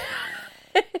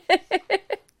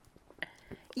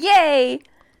 Yay!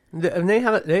 And they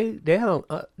had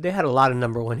a lot of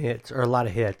number one hits, or a lot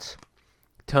of hits,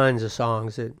 tons of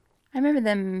songs. I remember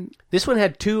them. This one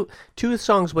had two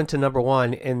songs went to number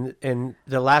one, and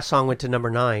the last song went to number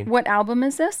 9. What album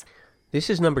is this? This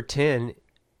is number 10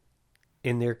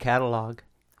 in their catalog.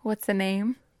 What's the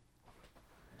name?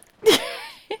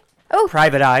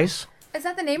 Private Eyes. Is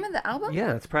that the name of the album?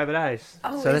 Yeah, it's Private Eyes.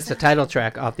 Oh, so is that's the title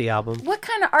track off the album. What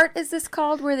kind of art is this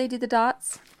called where they do the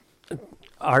dots?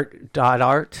 Art. Dot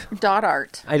art.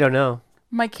 I don't know.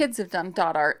 My kids have done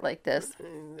dot art like this.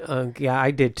 Yeah,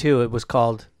 I did too. It was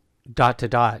called Dot to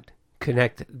Dot.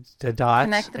 Connect the dots.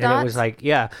 Connect the and it dots? was like,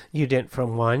 yeah, you did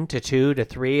from 1 to 2 to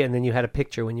 3, and then you had a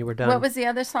picture when you were done. What was the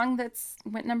other song that's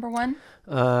went number 1?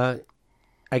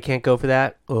 I Can't Go For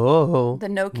That. Oh. The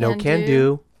No No Can Can Do.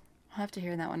 Do. I'll have to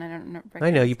hear that one. I don't know.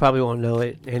 I know, you probably won't know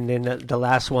it. And then the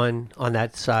last one on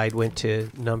that side went to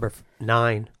number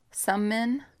 9. Some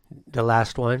Men. The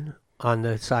last one on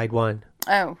the side 1.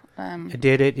 Oh. You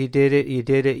did it, you did it, you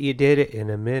did it, you did it in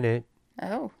a minute.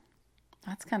 Oh.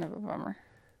 That's kind of a bummer.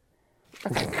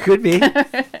 Could be.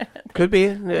 Could be.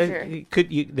 Sure.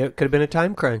 There could have been a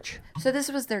time crunch. So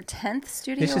this was their 10th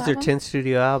studio This is their album? 10th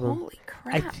studio album. Holy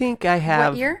crap. I think I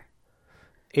have What year?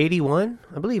 81.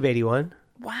 I believe 81.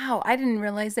 Wow. I didn't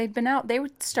realize they'd been out. They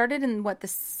started in, what, the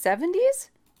 70s?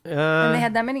 And Uh, they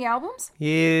had that many albums?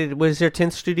 it was their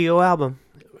 10th studio album.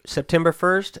 September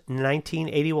 1st,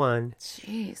 1981.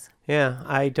 Jeez. Yeah,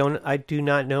 I do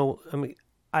not know. I mean,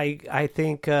 I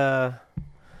think I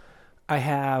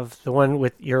have the one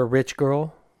with You're a Rich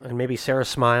Girl and maybe Sarah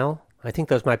Smile. I think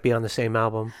those might be on the same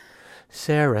album.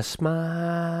 Sarah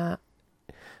Smile.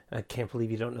 I can't believe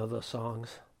you don't know those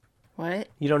songs. What?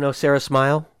 You don't know Sarah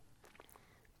Smile?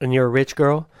 And You're a Rich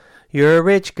Girl? You're a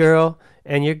rich girl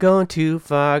and you're going too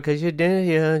far because you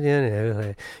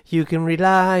can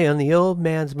rely on the old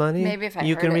man's money. Maybe if I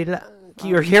you heard can it. rely.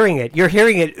 You're hearing it. You're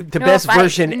hearing it. The No, best if I-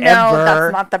 version no, ever.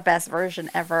 that's not the best version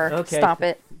ever. Okay. Stop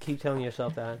it. Keep telling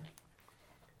yourself that.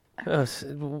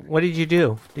 What did you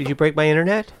do? Did you break my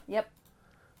internet? Yep.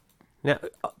 No.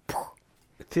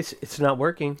 It's not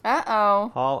working.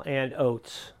 Uh-oh. Hall and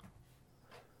Oates.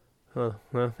 Huh.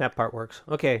 Well, that part works.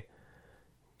 Okay.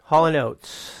 Hall and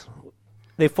Oates.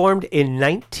 They formed in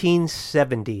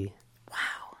 1970.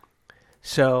 Wow.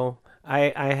 So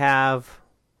I have.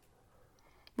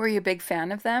 Were you a big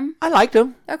fan of them? I liked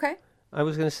them. Okay. I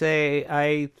was gonna say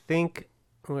I think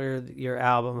where your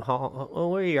album.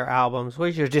 Where are your albums?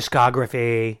 Where's your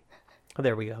discography? Oh,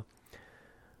 there we go.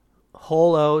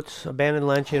 Whole Oats, Abandoned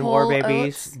Luncheon, War Whole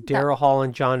Babies, Oats, Daryl Hall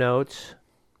and John Oates.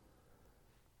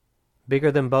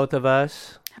 Bigger Than Both of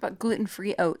Us. How about Gluten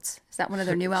Free Oats? Is that one of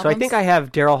their new So albums? I think I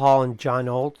have Daryl Hall and John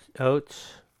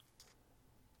Oates.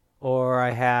 Or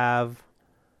I have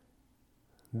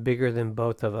Bigger Than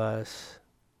Both of Us.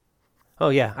 Oh,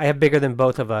 yeah. I have Bigger Than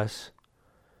Both of Us.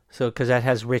 So, because that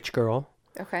has Rich Girl.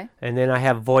 Okay. And then I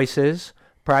have Voices,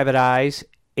 Private Eyes,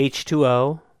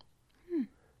 H2O.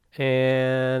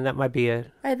 And that might be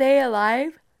it. Are they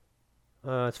alive?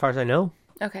 As far as I know.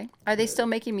 Okay. Are they still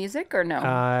making music or no?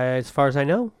 As far as I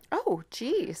know. Oh,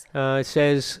 geez. It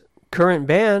says current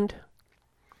band.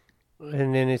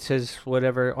 And then it says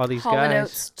whatever, all these Hall guys. and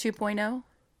Oates 2.0?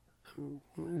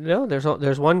 No,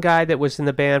 there's one guy that was in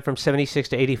the band from 76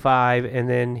 to 85, and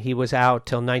then he was out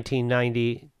till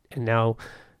 1990, and now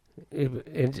in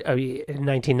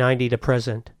 1990 to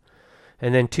present.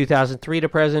 And then 2003 to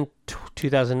present,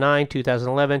 2009,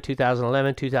 2011,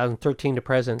 2011, 2013 to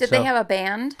present. Did they have a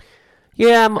band?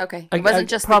 Yeah. Okay. It wasn't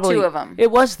just the two of them.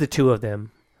 It was the two of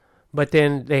them. But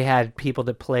then they had people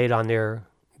that played on their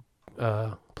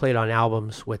played on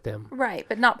albums with them. Right,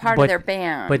 but not part of their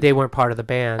band. But they weren't part of the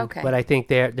band. Okay. But I think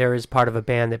there is part of a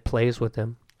band that plays with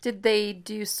them. Did they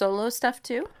do solo stuff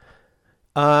too?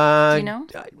 Do you know?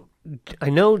 I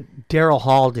know Daryl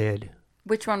Hall did.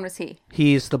 Which one was he?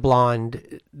 He's the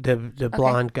blonde, the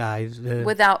blonde guy.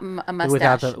 Without a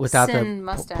mustache. Without Sin the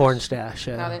mustache. porn stash.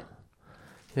 Yeah. Got it.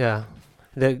 Yeah.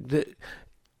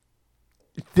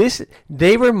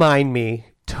 They remind me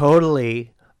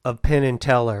totally of Penn and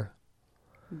Teller.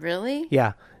 Really?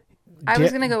 Yeah. I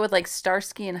was going to go with like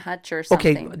Starsky and Hutch or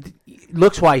something. Okay,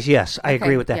 looks wise, yes, I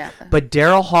agree with that. yeah. But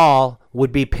Daryl Hall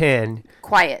would be Penn,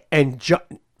 Quiet. and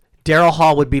Daryl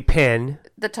Hall would be Penn.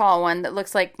 The tall one that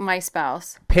looks like my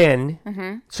spouse. Penn.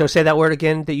 Mm-hmm. So say that word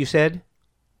again that you said.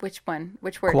 Which one?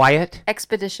 Which word? Quiet.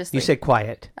 Expeditiously. You said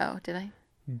quiet. Oh, did I?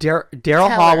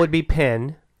 Daryl Hall would be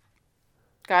Penn,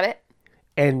 Got it?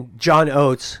 and John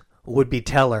Oates would be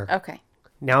Teller. Okay.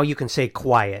 Now you can say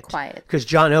quiet. Quiet. Because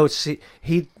John Oates,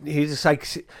 he's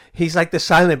like the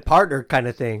silent partner kind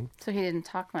of thing. So he didn't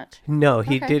talk much. No,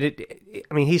 he Okay. did it.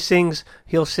 I mean, he'll sing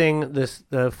the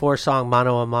 4-song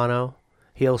Mano a Mano.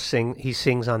 He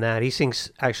sings on that. He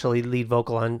sings actually lead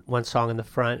vocal on one song in the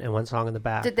front and one song in the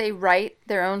back. Did they write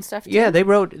their own stuff too? Yeah, they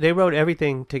wrote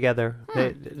everything together.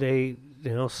 They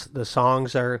the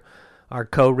songs are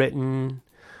co-written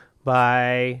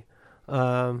by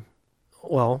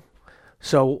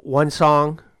so one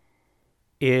song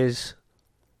is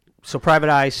Private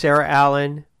Eye, Sarah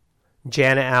Allen,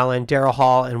 Jana Allen, Daryl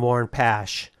Hall, and Warren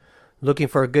Pash. Looking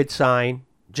for a Good Sign,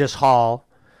 just Hall.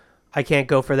 I Can't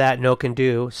Go For That, No Can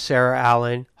Do, Sarah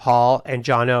Allen, Hall, and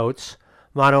John Oates.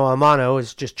 Mano a Mano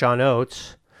is just John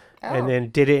Oates. Oh. And then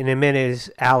Did It in a Minute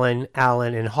is Allen,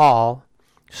 and Hall.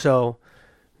 So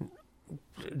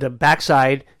the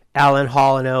backside, Allen,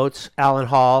 Hall, and Oates, Allen,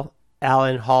 Hall,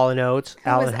 and Oates,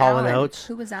 Allen, Hall, and Oates.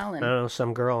 Who was Allen? I don't know,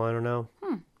 some girl, I don't know.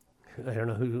 I don't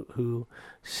know who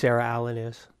Sarah Allen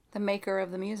is. The maker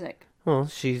of the music. Well,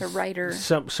 she's The writer.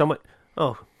 Somewhat.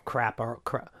 Oh, crap.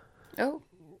 Oh,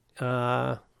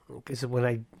 Because when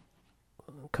I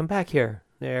come back here,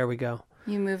 there we go.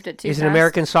 you moved it too He's fast. an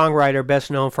American songwriter best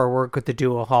known for her work with the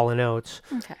duo Hall and Oates.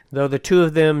 Okay. Though the two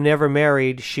of them never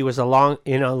married, she was in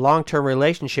a long-term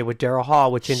relationship with Daryl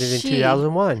Hall, which ended in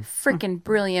 2001. Freaking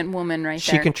brilliant woman right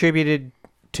She there. contributed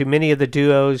to many of the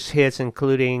duo's hits,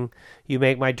 including "You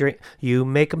Make My I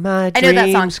know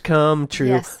that song. Dreams Come True."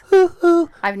 Yes. Ooh, ooh,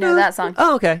 I know that song.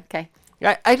 Oh, okay. Okay.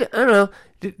 I don't know.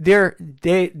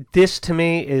 This to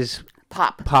me is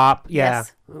Pop. yeah.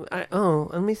 Yes.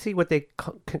 Let me see what they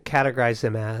categorize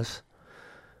them as.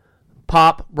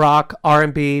 Pop, rock,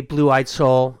 R&B, blue-eyed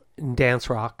soul, and dance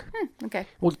rock. Okay.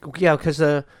 Well, yeah, because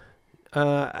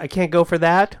I Can't Go For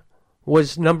That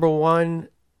was number one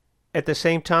at the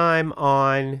same time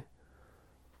on,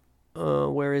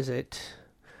 where is it?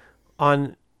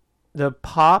 On the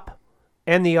pop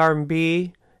and the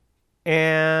R&B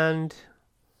and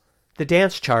the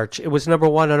dance charts. It was number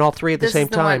one on all three at the same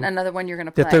time. Another one you're going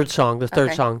to play. The third song.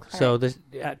 Okay. So All this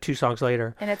 2 songs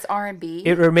later. And it's R&B.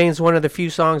 It remains one of the few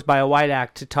songs by a white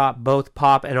act to top both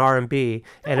pop and R&B,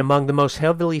 and among the most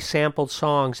heavily sampled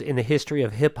songs in the history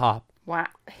of hip hop. Wow.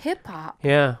 Hip hop.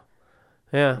 Yeah.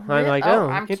 I'm like,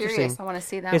 I'm interesting. curious. I want to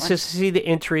see that It's one. just to see the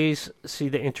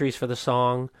entries for the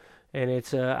song, and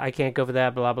it's I Can't Go For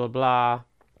That, blah blah blah.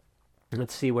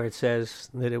 Let's see where it says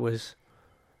that it was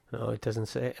Oh, it doesn't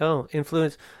say. Oh,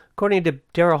 influence. According to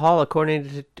Daryl Hall,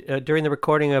 during the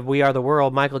recording of "We Are the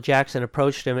World," Michael Jackson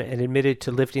approached him and admitted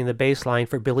to lifting the bass line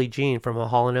for Billie Jean from a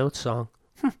Hall & Oates song.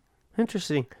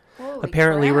 Interesting. Holy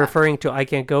Apparently crap. referring to "I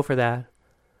Can't Go for That."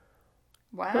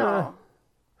 Wow.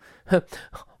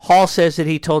 Hall says that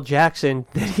he told Jackson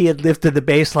that he had lifted the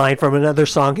bass line from another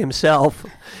song himself,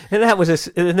 and that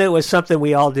was something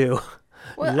we all do.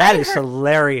 Well, That is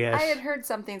hilarious. I had heard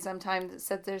something sometime that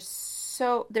said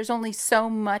there's only so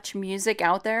much music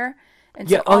out there, and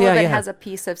so all of it has a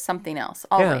piece of something else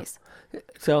always.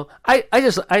 So I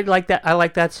like that. I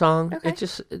like that song. Okay.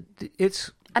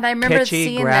 It's And I remember catchy,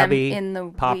 seeing grabby, them in the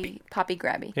poppy. Poppy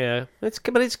Grabby. Yeah,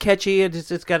 but it's catchy.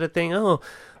 It's got a thing. Oh,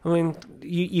 I mean,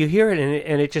 you hear it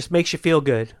and it just makes you feel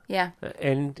good. Yeah.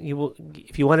 And you will,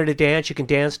 if you wanted to dance, you can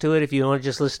dance to it. If you want to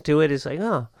just listen to it, it's like,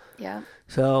 oh. Yeah.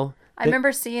 So I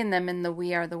remember seeing them in the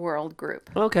We Are the World group.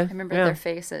 Okay. I remember their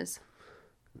faces.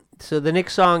 So the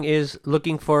next song is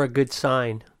 "Looking for a Good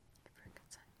Sign."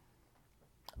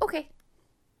 Okay.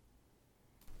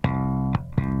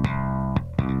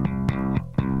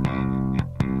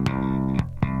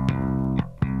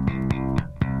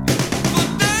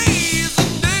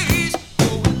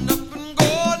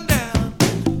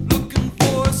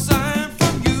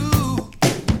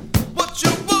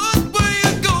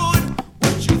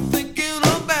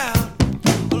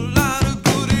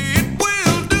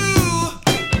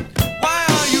 Why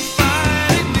are you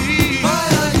fighting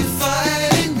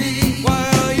me?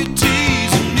 Why are you teasing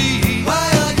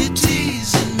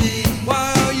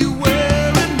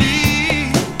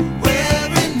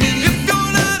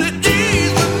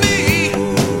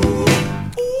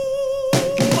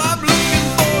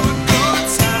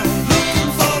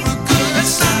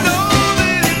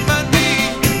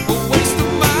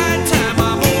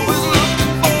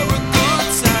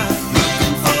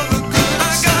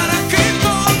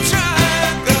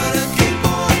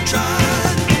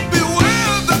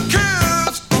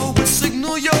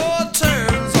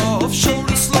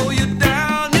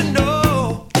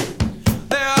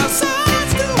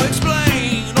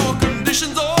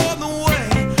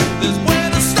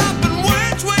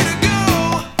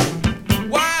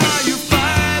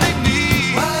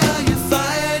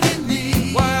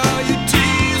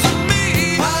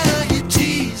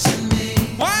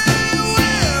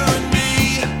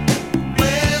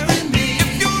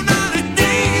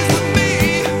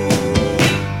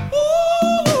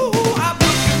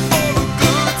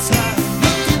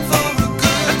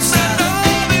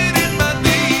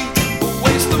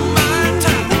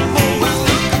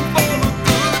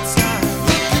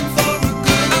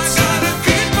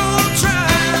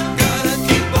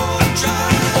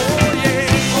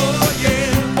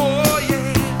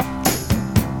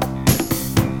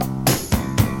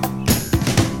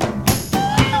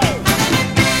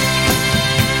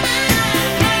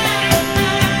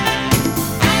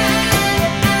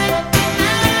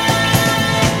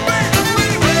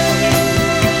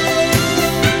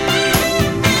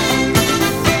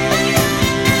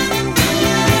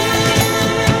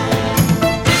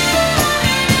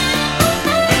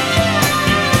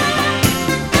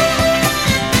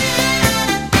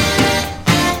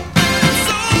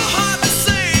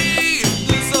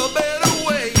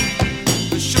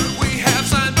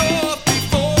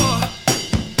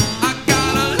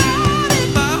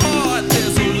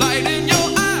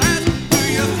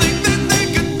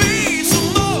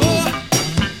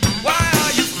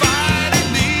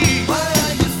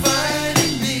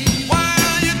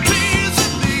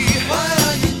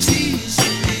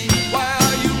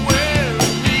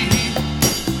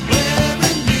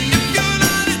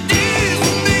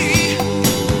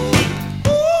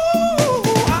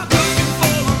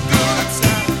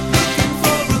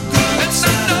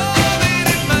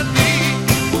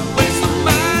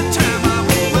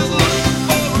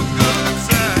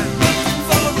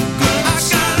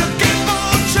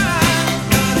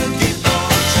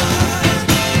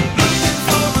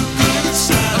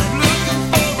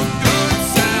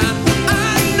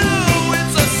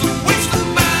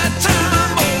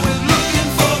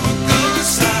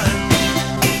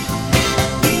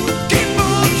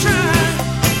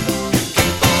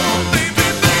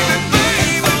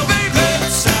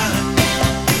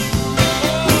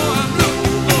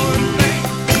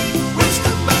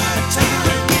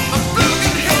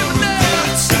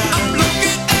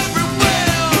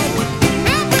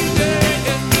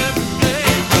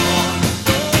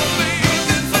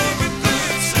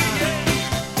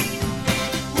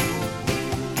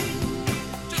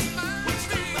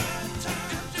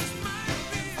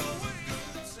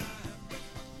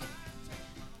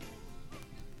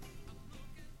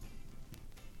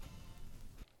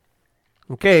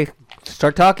Okay,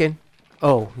 start talking.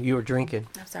 Oh, you were drinking.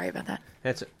 I'm sorry about that.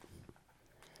 That's it.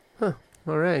 Huh.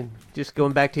 All right. Just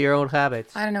going back to your old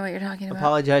habits. I don't know what you're talking about.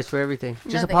 Apologize for everything.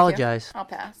 No, Just thank you. apologize. I'll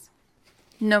pass.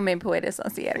 No me puedes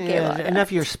hacer que Yeah, lo haga. enough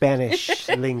of your Spanish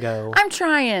lingo. I'm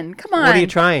trying. Come on. What are you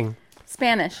trying?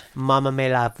 Spanish. Mama me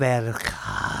la verga.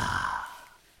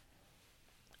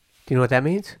 Do you know what that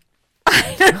means?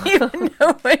 I don't even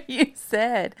know what you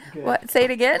said. What? Say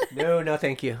it again. No,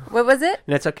 thank you. What was it?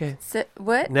 That's okay.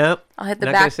 What? Nope. I'll hit the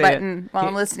Not gonna back say it. button while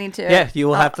I'm listening to it. Yeah, you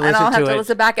will have to And listen I'll have to to it.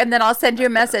 listen back, and then I'll send you a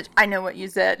message. I know what you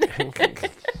said.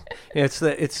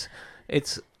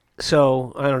 It's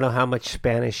so I don't know how much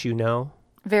Spanish you know.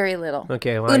 Very little.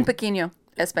 Okay, well, Un pequeño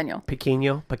español.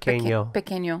 pequeño. Pequeño.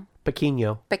 Pequeño.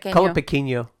 Pequeño. Call it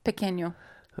pequeño. Pequeño.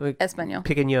 Español.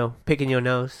 Pequeño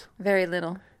nose. Very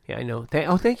little. Yeah, I know.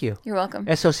 Thank you. You're welcome.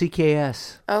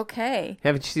 SOCKS. Okay.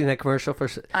 Haven't you seen that commercial for?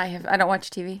 I have. I don't watch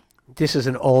TV. This is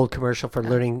an old commercial for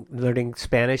learning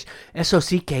Spanish.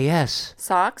 SOCKS.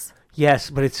 Socks. Yes,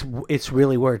 but it's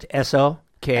really words.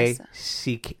 SOCKS.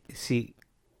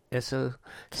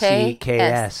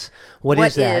 What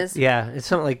is that? is? Yeah, it's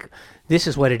something like this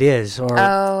is what it is, or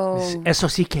Oh.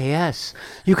 SOCKS.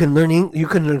 You can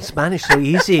learn Spanish so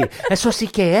easy.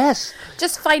 SOCKS.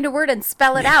 Just find a word and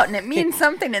spell it out, and it means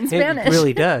something in Spanish. It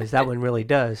really does. That one really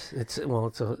does. It's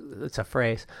a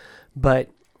phrase, but.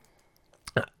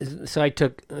 So I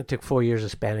took 4 years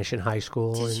of Spanish in high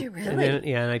school. Did you and really? then,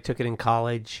 yeah, and I took it in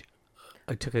college.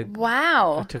 I took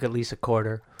Wow. at least a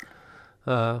quarter.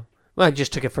 Well, I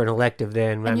just took it for an elective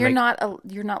then. And you're not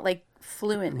like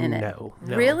fluent in it. No.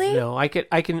 Really? No, I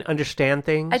can understand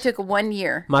things. I took 1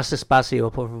 year. Más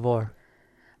despacio, por favor.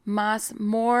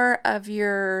 More of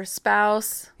your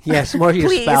spouse. Yes, more of your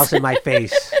Please. spouse in my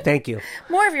face. Thank you.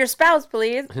 More of your spouse,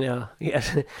 please. No,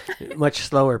 yes, much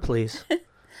slower, please.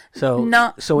 So,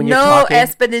 No. so when you're no talking,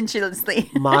 exponentially.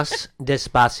 más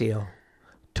despacio.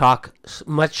 Talk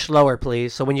much slower,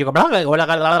 please. So when you go, blah, blah, blah,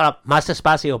 blah, blah, más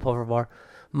despacio, por favor.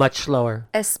 Much slower.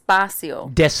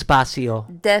 Espacio. Despacio.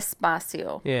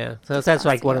 Despacio. Yeah. So that's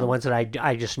like one of the Despacio. ones that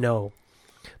I just know.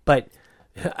 But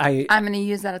I'm going to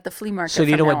use that at the flea market. so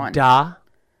do you know from now what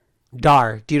on.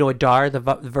 dar? Do you know what dar? The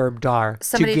verb dar.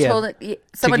 Someone give. told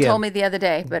give. me the other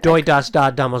day, but Doy das da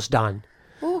damos dan.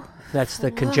 Ooh, That's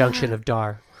the conjunction of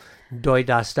dar. Doy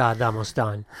das da damos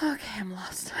dan. okay, I'm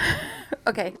lost.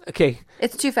 Okay, Okay.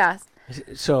 it's too fast.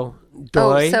 So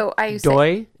doy so I say-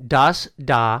 doy das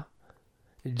da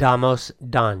damos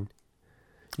dan.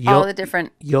 All the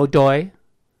different. Yo doy,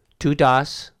 tú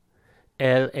das,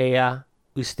 él, ella,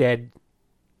 usted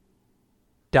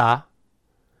da,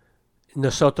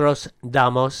 nosotros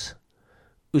damos,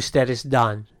 ustedes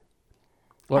dan.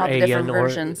 Or All the ella, different or-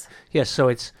 versions. Yes, so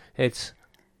it's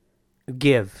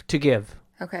give, to give.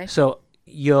 Okay. So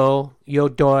yo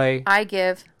doy, I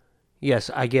give. yes,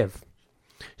 I give.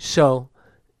 So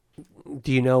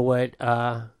do you know what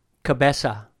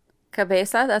cabeza?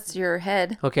 Cabeza, that's your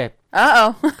head. Okay.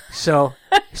 Uh-oh.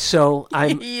 So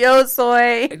I'm Yo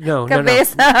soy no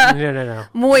cabeza. no.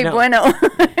 Muy No. bueno.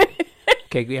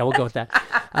 Okay, yeah, we'll go with that.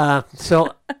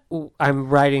 So I'm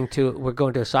we're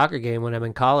going to a soccer game when I'm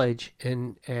in college,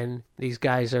 and these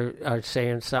guys are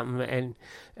saying something,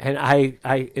 and I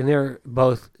and they're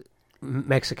both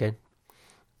Mexican,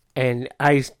 and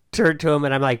I turned to them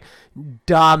and I'm like,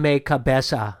 "Dame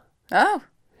cabeza," Oh.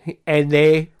 and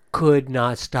they could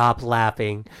not stop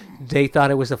laughing. They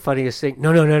thought it was the funniest thing.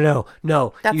 No.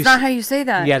 That's You not s- how you say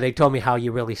that. Yeah, they told me how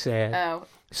you really say it. Oh.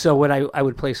 So when I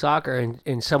would play soccer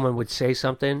and someone would say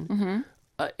something, Mm-hmm.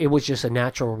 It was just a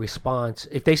natural response.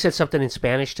 If they said something in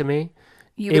Spanish to me,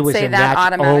 You it would was say a that Oh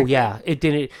automatically. yeah, it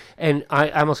didn't. And I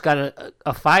almost got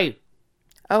a fight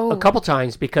Oh. a couple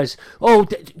times because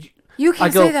You can't I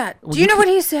go, say that. "Well, Do you know can- what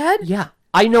he said? Yeah,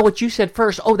 I know what you said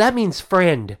first. Oh, that means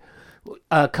friend.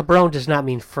 Cabron does not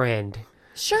mean friend.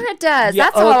 Sure it does. Yeah,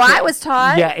 That's how okay. I was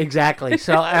taught. Yeah, exactly.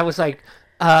 So I was like,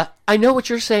 I know what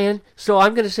you're saying, so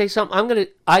I'm going to say something.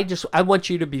 I want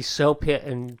you to be so pit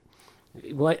and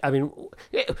what I mean.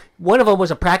 One of them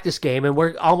was a practice game, and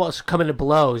we're almost coming to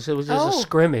blows. It was just a Oh.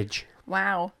 scrimmage.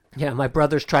 Wow. Yeah, my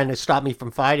brother's trying to stop me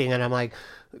from fighting, and I'm like,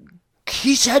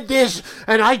 he said this,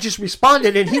 and I just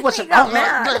responded, and he wasn't. got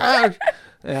mad.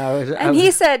 Yeah, And he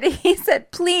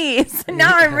said, please.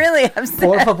 Now I'm really Por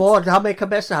upset. favor, dame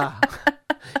cabeza.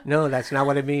 No, that's not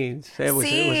what it means.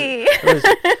 See?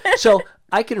 So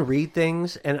I can read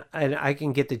things and I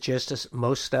can get the gist of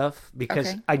most stuff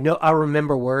because Okay. I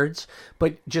remember words,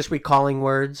 but just recalling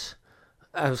words,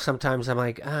 sometimes I'm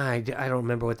like, I don't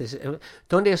remember what this is.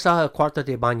 ¿Dónde está el cuarto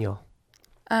de baño?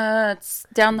 It's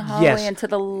down the hallway Yes. and to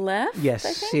the left. Yes,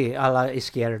 I think? sí, a la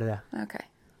izquierda. Okay.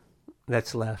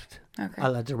 That's left. Okay. A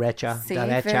la derecha. See,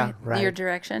 Derecha, right. your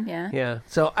direction, yeah. Yeah.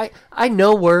 So I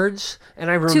know words, and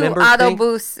I Tu remember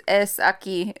autobus es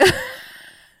aquí.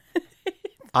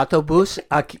 Autobus,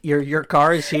 your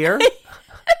car is here?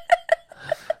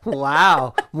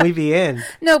 Wow. Muy bien.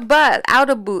 No, bus.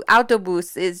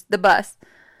 Autobus is the bus.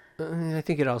 I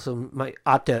think it also might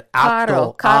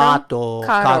Carro.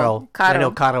 Caro. I know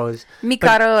caro is. Mi but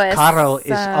carro es, caro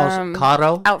is also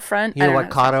caro. out front. You I know don't what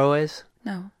caro is?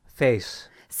 No. Face.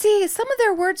 See, some of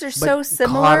their words are But so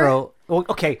similar. Caro. Well,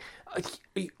 okay.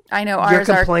 I know You're ours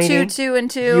are complaining. 2, 2, and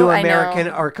 2. You I American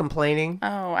know. are complaining.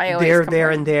 Oh, I always There,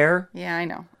 complain. and there. Yeah, I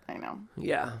know.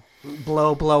 Yeah.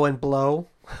 Blow, and blow.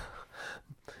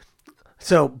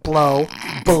 So blow.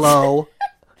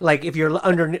 Like if you're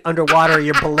underwater,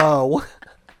 you're below.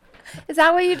 Is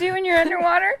that what you do when you're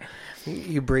underwater?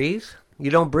 You breathe.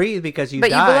 You don't breathe because you But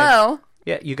dive. you blow.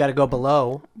 Yeah, you got to go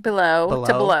below. Below.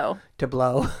 To blow. To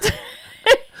blow.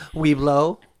 We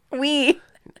blow. We.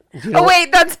 You know Oh, what-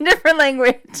 wait, that's a different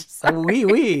language.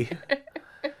 We.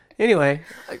 Anyway,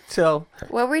 so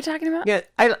What were we talking about? yeah,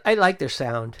 I like their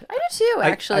sound. I do too,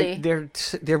 actually.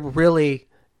 They're really,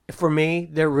 for me,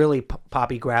 they're really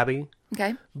poppy grabby.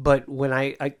 Okay. But when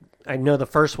I know the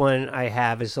first one I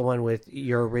have is the one with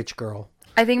You're a Rich Girl.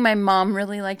 I think my mom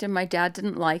really liked him. My dad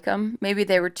didn't like him. Maybe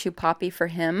they were too poppy for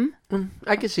him.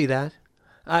 I can see that.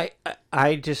 I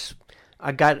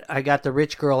got the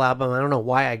Rich Girl album. I don't know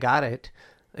why I got it,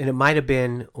 and it might have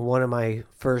been one of my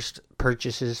first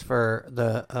purchases for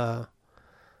the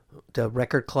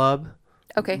record club.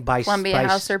 Okay. By- Columbia by-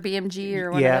 House or BMG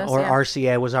or one Yeah, of those. or yeah.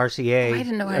 RCA was RCA. I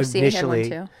didn't know RCA had one initially.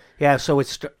 too. Yeah, so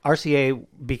it's RCA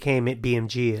became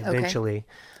BMG eventually.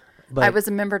 But I was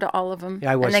a member to all of them.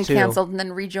 I was and then too. canceled and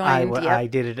then rejoined. Yep. I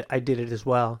did it as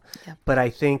well. Yep. But I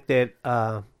think that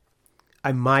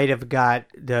I might have got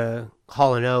the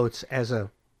Hall and Oates as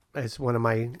one of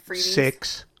my Freebies?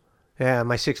 6. Yeah,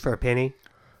 my 6 for a penny.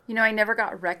 You know, I never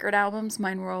got record albums.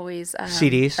 Mine were always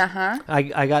CDs. Uh-huh.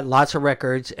 I got lots of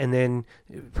records, and then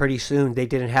pretty soon they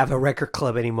didn't have a record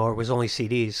club anymore. It was only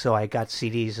CDs, so I got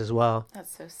CDs as well.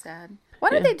 That's so sad. Why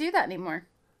don't they do that anymore?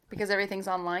 Because everything's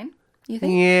online? You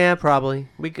think? Yeah, probably.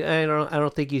 I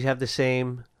don't think you have the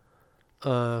same.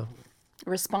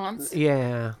 Response?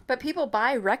 Yeah. But people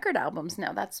buy record albums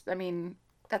now. That's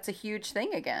a huge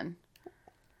thing again.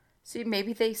 So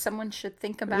maybe someone should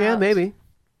think about Yeah, maybe.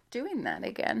 doing that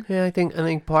again. Yeah, I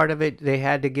think part of it they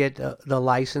had to get the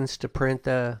license to print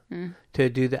to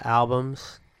do the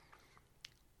albums.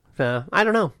 So, I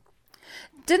don't know.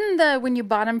 Didn't when you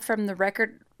bought them from the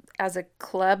record as a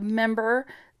club member,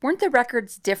 weren't the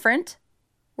records different?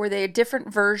 Were they a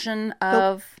different version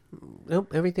of?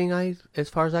 Nope. As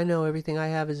far as I know, everything I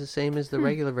have is the same as the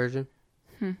regular version.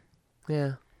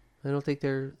 Yeah, I don't think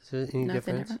there's any Nothing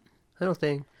difference. different? I don't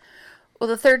think. Well,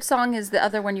 the third song is the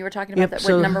other one you were talking about. That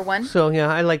went number 1. So yeah,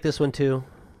 I like this one too.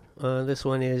 This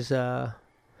one is I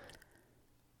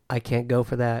Can't Go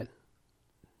For That.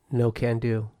 No Can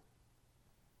Do.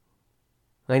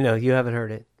 I know you haven't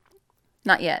heard it.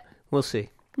 Not yet. We'll see.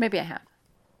 Maybe I have.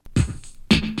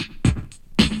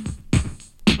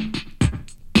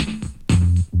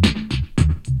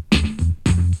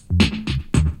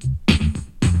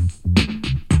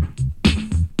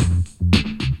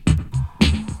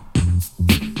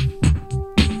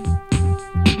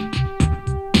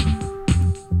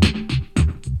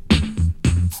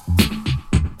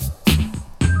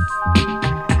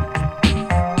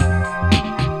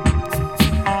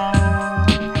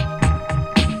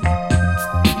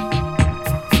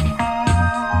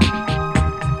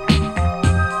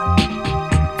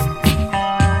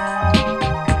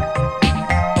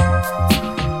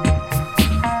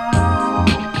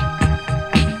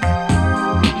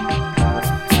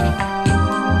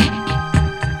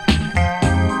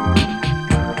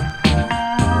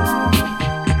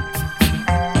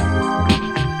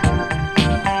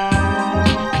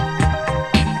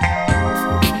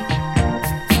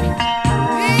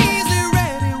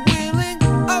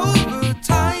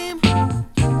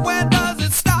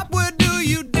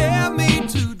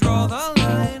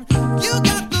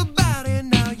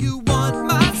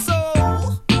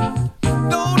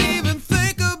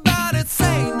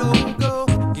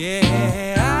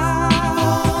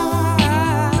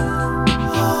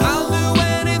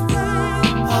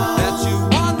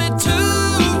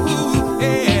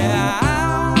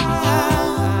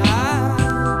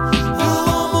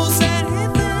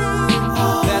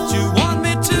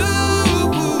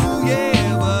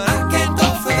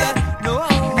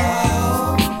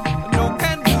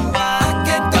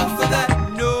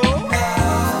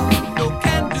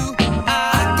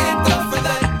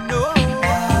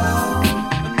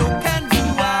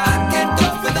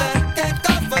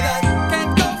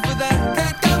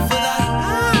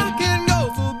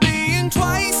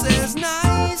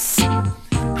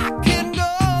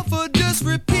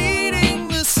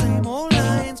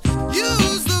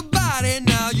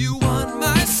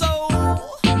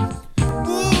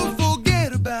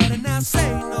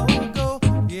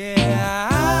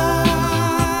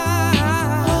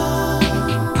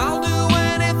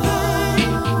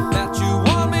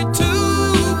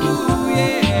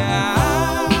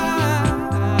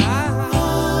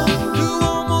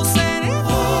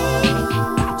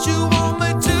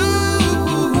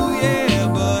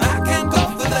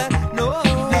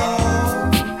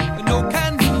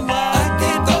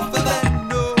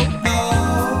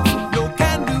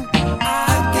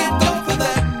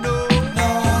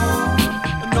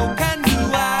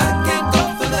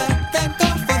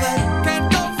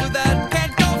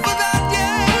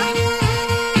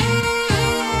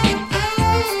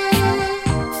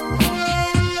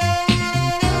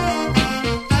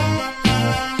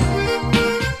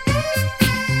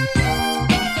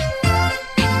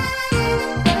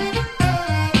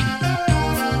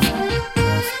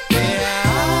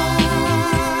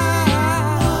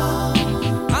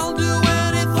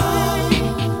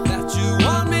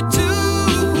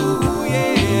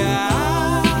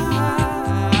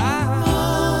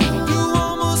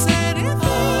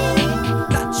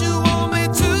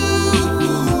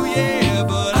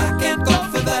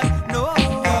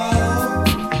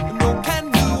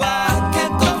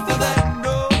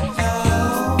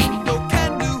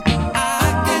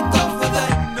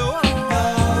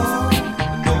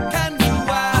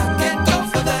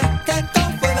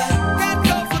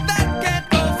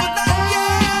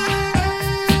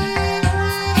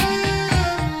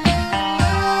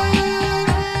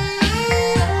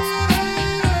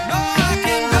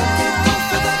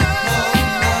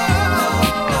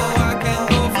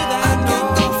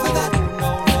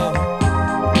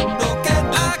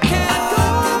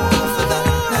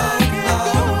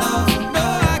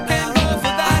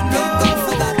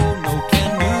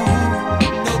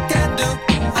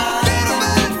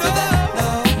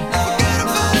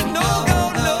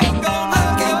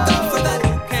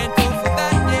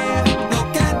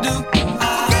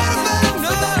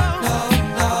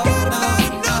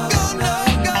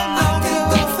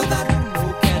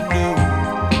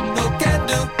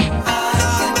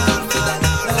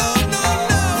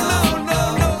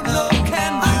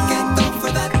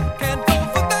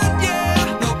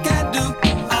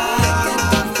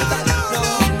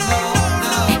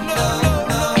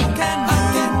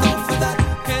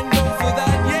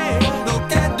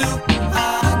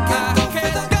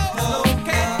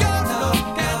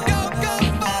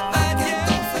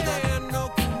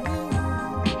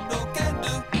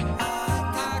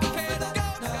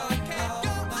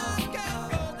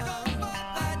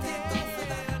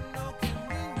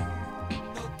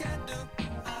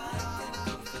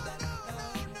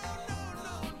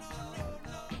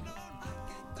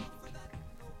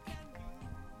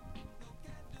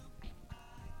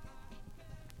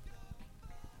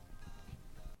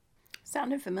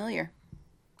 sounded familiar.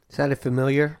 Sounded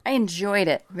familiar, I enjoyed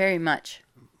it very much.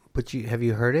 but have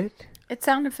you heard it? It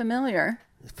sounded familiar.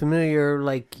 Familiar,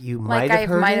 like you Like might have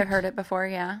heard might it? have heard it before,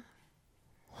 yeah.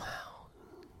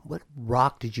 What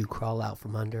rock did you crawl out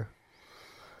from under?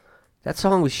 That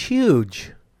song was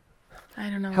huge. I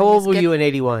don't know. How old were you in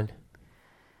 81?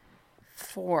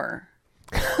 4.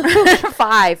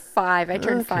 5. I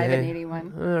turned 5 in Okay.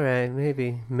 81. All right,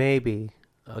 maybe.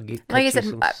 I'll get Like I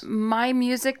said, my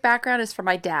music background is from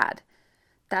my dad.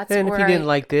 That's and where if you didn't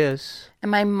like this, and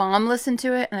my mom listened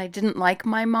to it, and I didn't like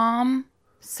my mom,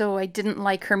 so I didn't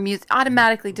like her music.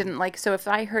 Automatically didn't like. So if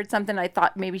I heard something I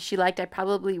thought maybe she liked, I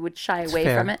probably would shy away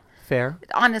fair. from it. Fair.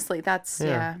 Honestly, that's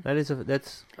yeah.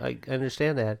 That's I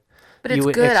understand that. But it's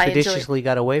you good. I enjoy it expeditiously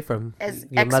got away from as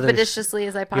your mother's, expeditiously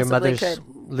as I your possibly mother's could.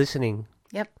 listening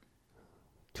Yep.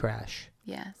 trash,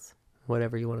 Yes.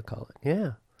 whatever you want to call it.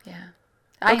 Yeah. Yeah.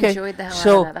 I Okay, enjoyed the hell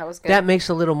so out of that. That was good. that makes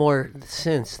a little more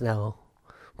sense now,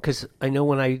 because I know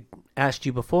when I asked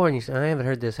you before and you said I haven't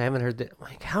heard this, I haven't heard that.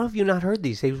 Like, how have you not heard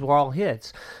these? These were all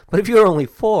hits. But if you're only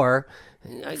 4,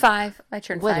 5. I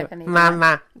turned 5 in 81.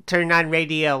 Mama, turn on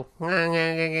radio.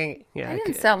 Yeah, I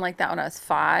didn't sound like that when I was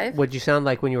 5. What'd you sound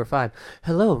like when you were 5?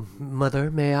 Hello, mother.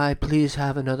 May I please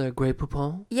have another Grey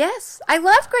Poupon? Yes, I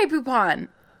love Grey Poupon.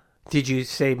 Did you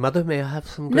say, Mother, may I have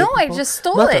some Grey No, I Poupon? just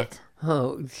stole Mother. it.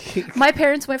 Oh, My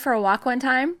parents went for a walk one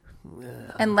time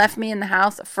and left me in the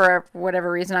house for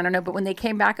whatever reason. I don't know. But when they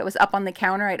came back, it was up on the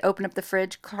counter. I'd opened up the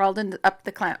fridge, crawled up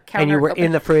the counter. and you were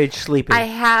in the fridge sleeping. I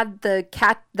had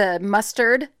the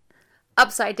mustard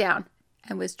upside down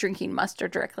and was drinking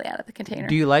mustard directly out of the container.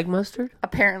 Do you like mustard?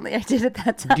 Apparently, I did at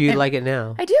that time. Do you like it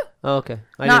now? I do. Oh, okay.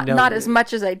 I Not didn't know. not as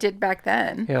much as I did back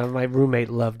then. Yeah, my roommate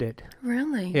loved it.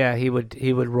 Really? Yeah, he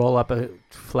would roll up a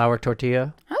flour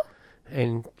tortilla Oh.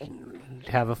 and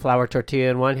have a flour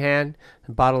tortilla in one hand,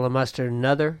 a bottle of mustard in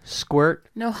another, squirt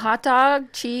No hot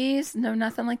dog, cheese, no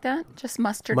nothing like that. Just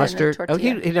mustard. mustard. And a Oh,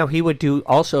 tortilla. he would do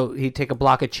also. He'd take a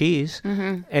block of cheese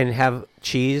Mm-hmm. and have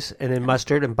cheese and then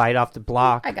mustard and bite off the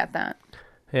block. I got that.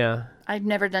 Yeah, I've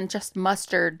never done just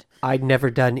mustard I'd never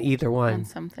done either on one.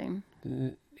 something.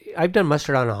 I've done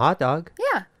mustard on a hot dog,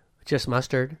 Yeah, just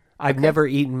mustard. I've never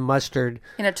eaten mustard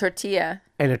in a tortilla.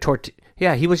 and a tortilla.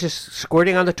 Yeah, he was just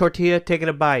squirting on the tortilla, taking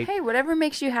a bite. Hey, whatever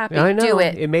makes you happy, I know do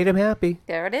it. it made him happy.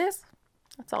 There it is.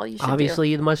 That's all you should do.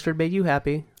 Obviously, the mustard made you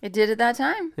happy. It did at that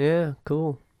time. Yeah,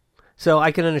 cool. So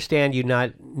I can understand you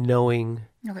not knowing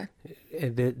Okay.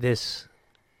 this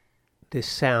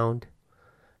sound.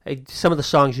 Some of the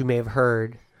songs you may have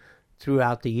heard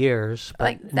throughout the years, but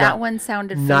Like that not, one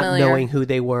sounded not familiar. knowing who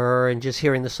they were and just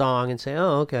hearing the song and saying,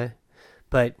 "Oh, okay."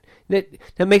 But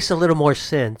that makes a little more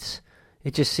sense.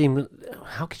 It just seemed,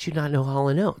 how could you not know Hall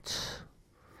and Oates?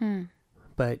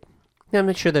 But I'm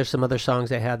not sure there's some other songs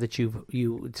they have that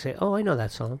you would say, "Oh, I know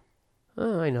that song."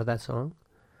 Oh, I know that song.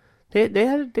 They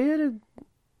had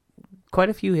quite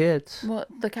a few hits. Well,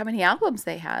 look how many albums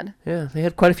they had. Yeah, they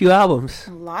had quite a few albums.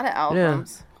 A lot of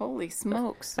albums. Holy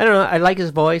smokes. I don't know. I like his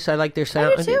voice. I like their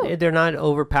sound. do too. They're not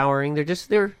overpowering. They're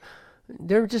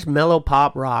just mellow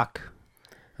pop rock.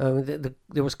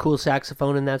 There was cool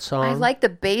saxophone in that song. I like the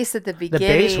bass at the beginning.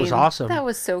 bass was awesome. That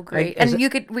was so great. as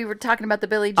And we were talking about the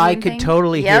Billie Jean I thing. could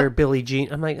totally Yep. hear Billie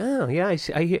Jean. I'm like, oh yeah, I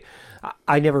see. I hear.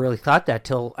 I never really thought that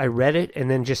till I read it, and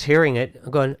then just hearing it, I'm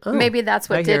going, oh, Maybe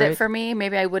that's I what did hear it for me.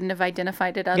 Maybe I wouldn't have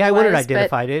identified it otherwise. Yeah, I would have but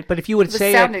identified it, but if you would It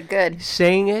say sounded it, good.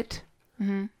 saying it,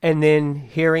 and then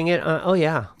hearing it, oh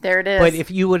yeah. There it is. But if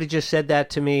you would have just said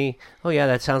that to me, oh yeah,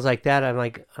 that sounds like that, I'm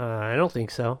like, I don't think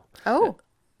so. Oh,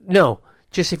 No,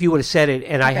 just if you would have said it,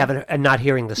 and I haven't, and not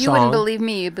hearing the you song. wouldn't believe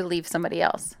me. You'd believe somebody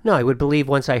else. No, I would believe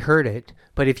once I heard it.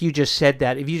 But if you just said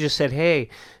that, if you just said, hey,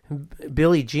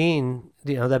 Billie Jean,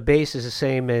 that bass is the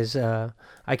same as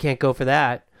I Can't Go For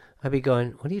That, I'd be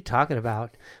going, what are you talking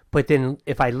about? But then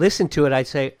if I listened to it, I'd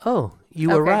say, oh, you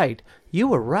were Okay. right. You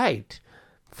were right.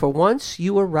 For once,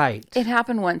 you were right. It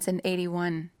happened once in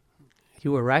 81.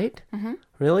 You were right? Mm-hmm.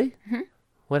 Really? Mm-hmm.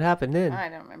 What happened then? I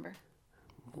don't remember.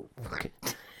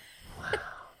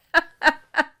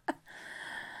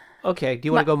 Okay, do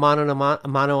you want to go mano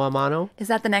a mano? Is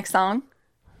that the next song?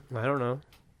 I don't know.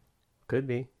 Could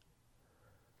be.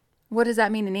 What does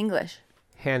that mean in English?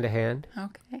 Hand to hand.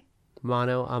 Okay.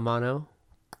 Mano a mano.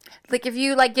 Like if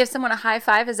you give someone a high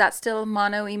five, is that still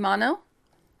mano y mano?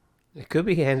 It could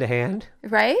be hand to hand.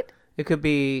 Right? It could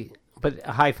be, but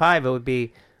a high five, it would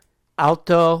be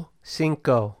alto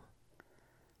cinco.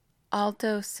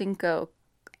 Alto cinco.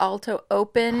 Alto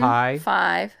open. High.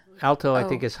 5. Alto, I Oh.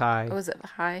 think, is high. Was it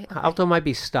high? Okay. Alto might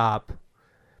be stop,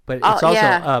 but it's Oh, also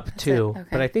yeah. up That's too. it. Okay.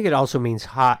 But I think it also means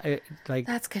high. Like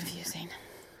That's confusing.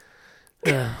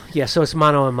 Yeah, so it's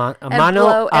mono a And mono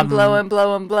blow and blow and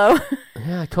blow and blow.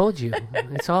 Yeah, I told you.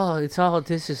 It's all.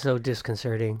 This is so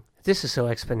disconcerting. This is so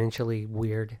exponentially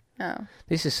weird. Oh.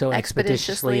 This is so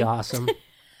expeditiously Expeditiously. awesome.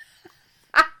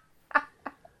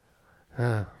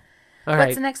 All What's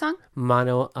right, the next song?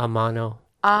 mono a mono,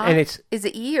 Ah. and it's Is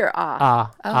it E or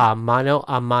ah? mono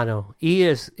a mono. E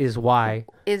is Y,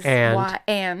 Is and Y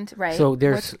and right? so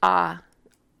there's- What's ah?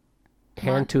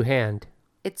 hand to hand.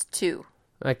 It's two.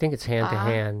 I think it's hand to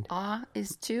hand. Ah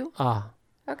is two. Ah,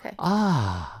 Okay.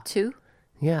 two. Two.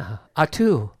 Yeah, a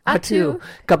two. two.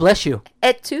 God bless you.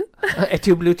 Et two. Et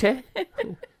tu blute?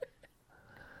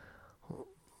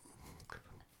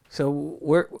 So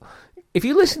if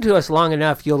you listen to us long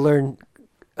enough, you'll learn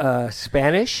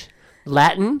Spanish,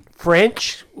 Latin,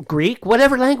 French, Greek,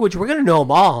 whatever language. We're going to know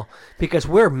them all because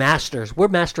we're masters. We're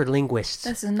master linguists.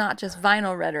 This is not just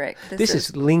vinyl rhetoric. This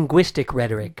is linguistic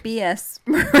rhetoric. BS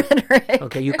rhetoric.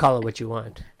 Okay, you call it what you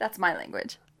want. That's my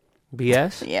language.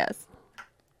 BS? Yes.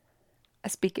 I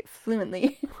speak it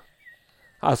fluently.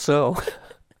 Also.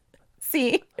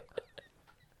 See?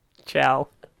 Ciao.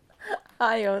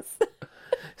 Adios.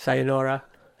 Sayonara.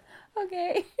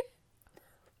 Okay.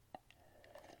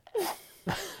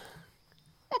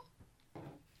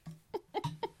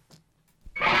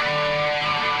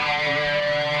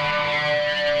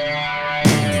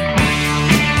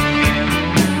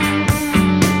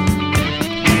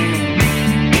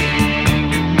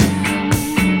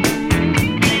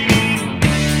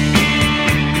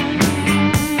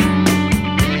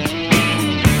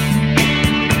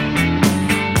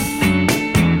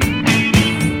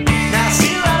 Now I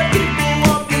see a lot of people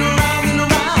walking around and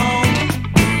around.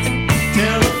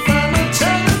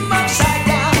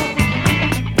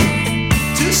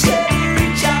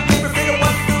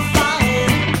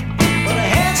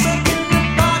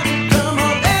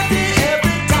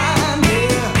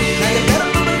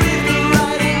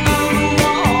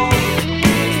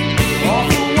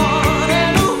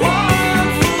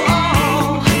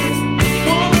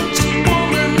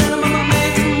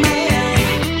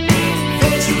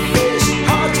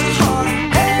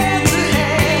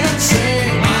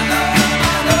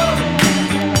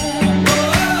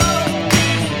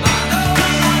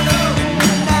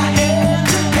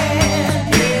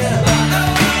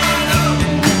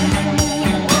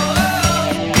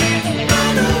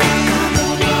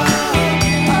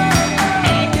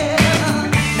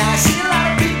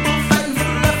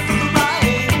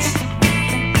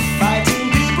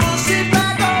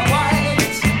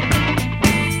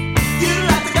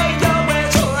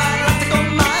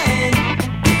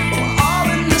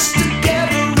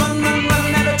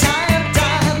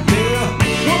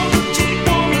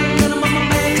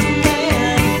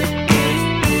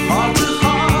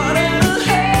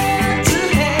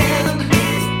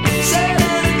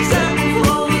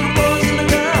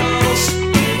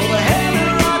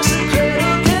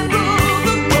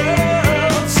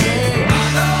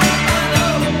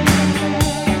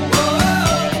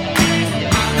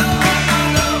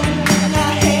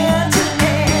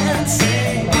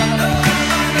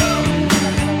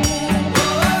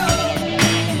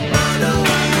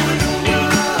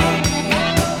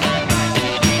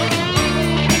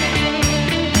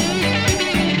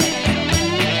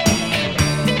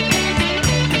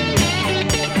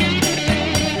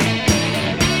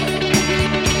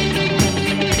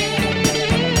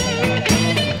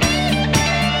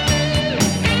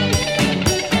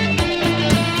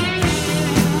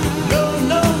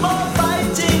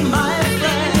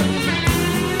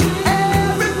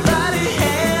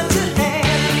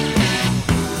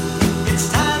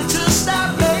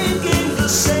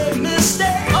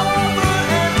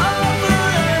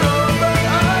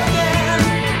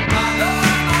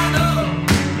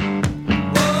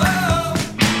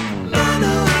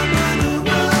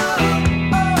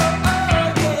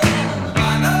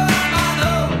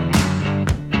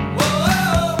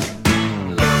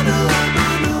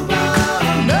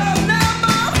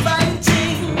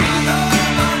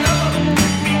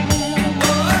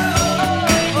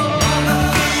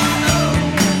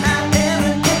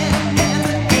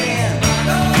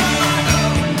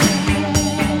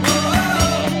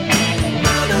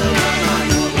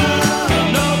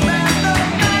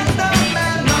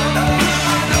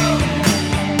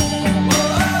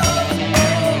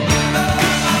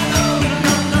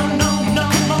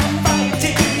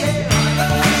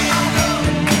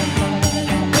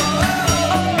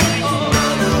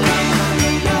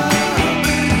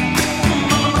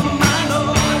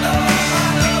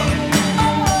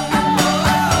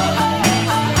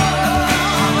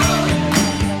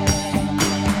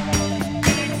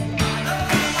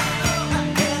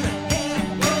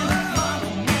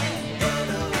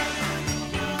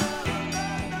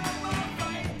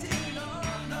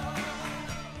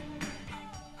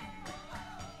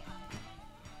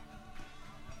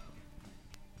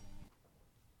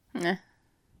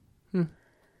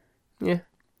 Yeah.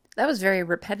 That was very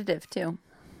repetitive too.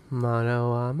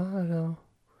 Mono a mono.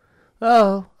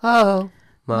 Oh, oh.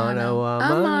 Mono a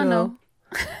mono. Mono.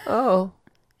 Oh.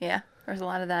 Yeah, there's a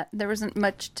lot of that. There wasn't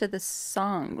much to the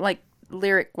song, like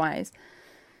lyric wise.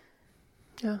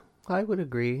 Yeah, I would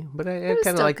agree. But I was kind of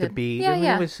still like the good. beat. Yeah, I mean,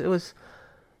 yeah.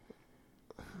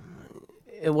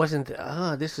 It wasn't,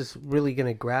 this is really going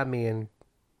to grab me and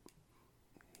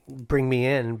bring me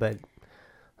in, but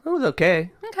it was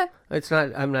okay. Okay.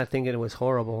 I'm not thinking it was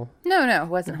horrible. No, it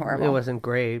wasn't horrible. It wasn't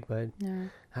great, but No.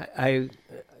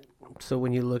 so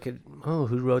when you look at, who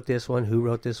wrote this one? Who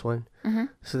wrote this one? Mm-hmm.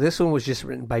 So this one was just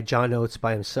written by John Oates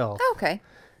by himself. Oh, okay.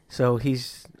 So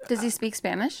Does he speak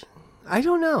Spanish? I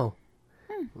don't know.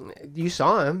 You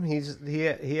saw him. He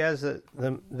has the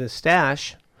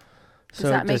stash. Does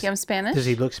that make him Spanish? Does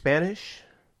he look Spanish?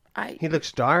 He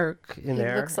looks dark in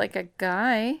there. He looks like a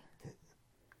guy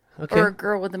Okay. or a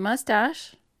girl with a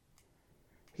mustache.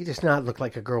 He does not look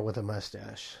like a girl with a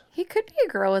mustache. He could be a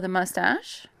girl with a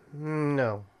mustache.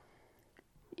 No.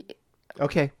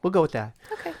 Okay, we'll go with that.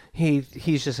 Okay.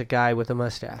 He's just a guy with a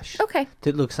mustache. Okay.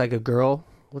 That looks like a girl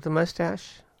with a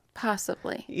mustache.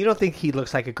 Possibly. You don't think he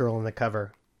looks like a girl on the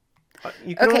cover?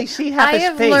 You can Okay. only see half his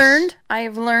face. I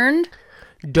have learned.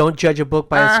 Don't judge a book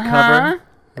by its cover.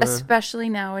 Especially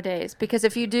nowadays, because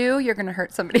if you do, you're going to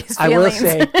hurt somebody's I will feelings.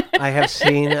 say I have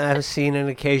seen an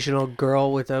occasional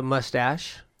girl with a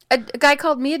mustache. A guy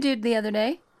called me a dude the other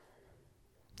day.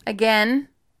 Again.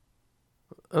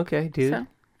 Okay, dude. So,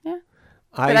 yeah.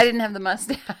 But I didn't have the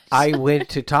mustache. I went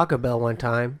to Taco Bell one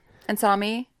time. And saw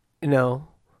me. No,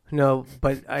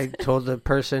 but I told the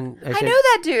person. I know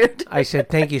that dude. I said,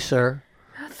 "Thank you, sir,"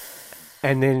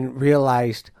 and then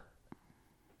realized,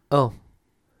 oh,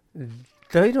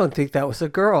 they don't think that was a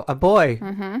girl, a boy.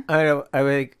 Mm-hmm. I was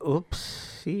like,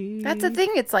 oopsie. That's the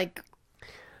thing. It's like,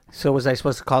 So was I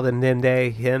supposed to call them they,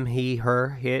 him, he,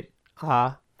 her, it,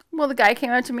 well, the guy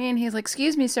came up to me and he's like,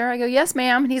 "Excuse me, sir." I go, "Yes,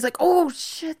 ma'am." And he's like, "Oh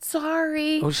shit,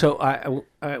 sorry." Oh, so I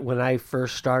when I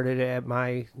first started at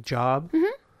my job,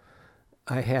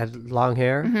 I had long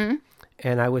hair,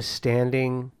 and I was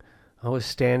standing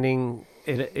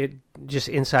it just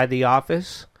inside the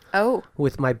office. Oh.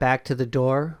 With my back to the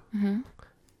door,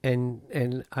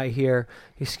 and I hear,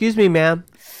 "Excuse me, ma'am,"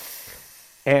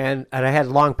 and I had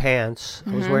long pants.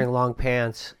 I was wearing long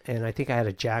pants, and I think I had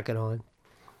a jacket on.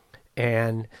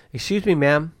 And, "Excuse me,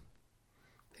 ma'am,"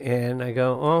 and I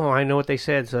go, "Oh, I know what they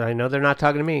said, so I know they're not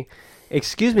talking to me."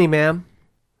 "Excuse me, ma'am,"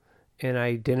 and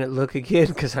I didn't look again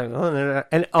because I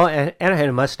and I had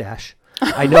a mustache.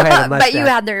 I know I had a mustache. But you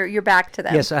had your back to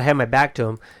them. Yes, I had my back to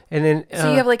them, and then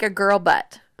So you have like a girl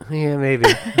butt. yeah, maybe.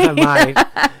 I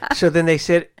might. So then they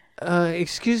said,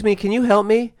 "Excuse me, can you help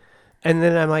me?" And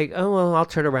then I'm like, "Oh, well, I'll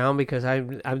turn around because I'm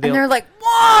the And they're like,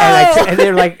 "Whoa!" and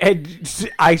they're like, and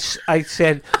I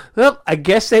said, "Well, I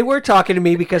guess they were talking to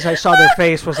me because I saw their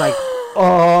face was like,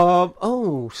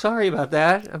 oh, sorry about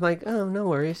that." I'm like, "Oh, no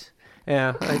worries."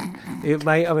 Yeah, I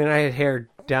had hair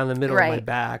down the middle of my Right.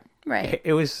 back. Right.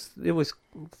 It was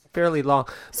fairly long.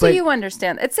 So but, you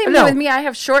understand. It's same No. with me. I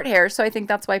have short hair, so I think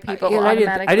that's why people Yeah,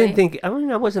 automatically. I didn't think. I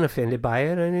mean, I wasn't offended by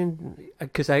it. I didn't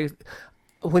because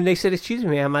when they said "excuse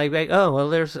me," I'm like, "Oh,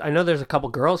 well, I know there's a couple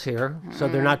girls here, so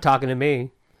they're not talking to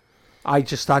me." I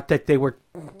just thought that they were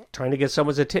trying to get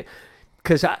someone's attention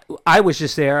because I was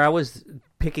just there. I was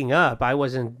picking up. I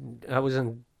wasn't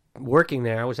working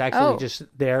there. I was actually just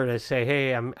there to say,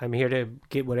 "Hey, I'm here to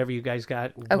get whatever you guys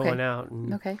got going out."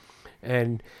 And, Okay.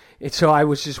 And so I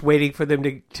was just waiting for them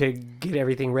to get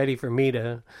everything ready for me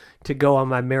to go on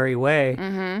my merry way.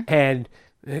 And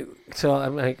so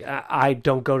I'm like, I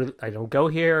don't go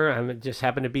here. I just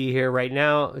happen to be here right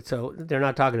now. So they're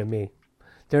not talking to me.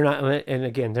 They're not. And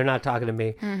again, they're not talking to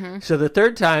me. So the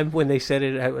third time when they said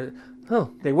it,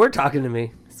 they were talking to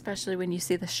me. Especially when you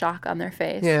see the shock on their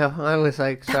face. Yeah, I was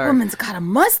like, That sorry. woman's got a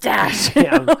mustache.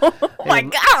 Yeah, Oh my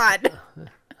God.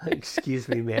 excuse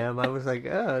me, ma'am. I was like,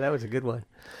 oh, that was a good one.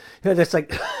 Yeah, that's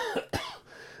like,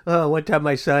 one time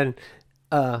my son,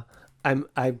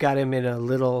 I've got him in a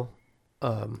little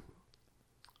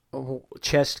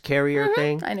chest carrier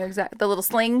thing, I know exactly. The little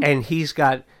sling. and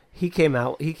he came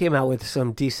out with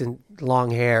some decent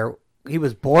long hair. He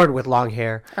was born with long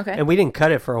hair, Okay. and we didn't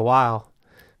cut it for a while,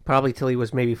 probably till he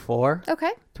was maybe 4.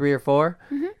 Okay. 3 or 4,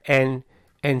 and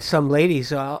some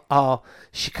ladies,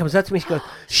 she comes up to me. She goes,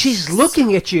 "She's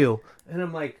looking at you," and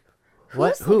I'm like,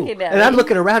 "What? Who's Who?" looking at And I'm me?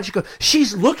 looking around. She goes,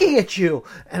 "She's looking at you,"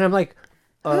 and I'm like,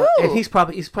 and he's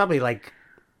probably like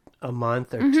a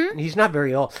month or he's not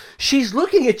very old. "She's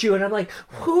looking at you," and I'm like,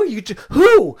 "Who are you?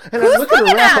 Who?" And Who's I'm looking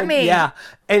looking around. at me? Yeah,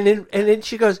 and then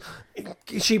she goes,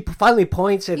 she finally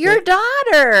points at Your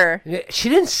daughter. She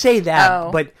didn't say that,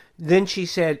 Oh. but then she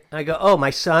said, I go, oh, my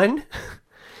son?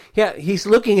 Yeah, he's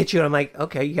looking at you. I'm like,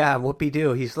 okay, yeah,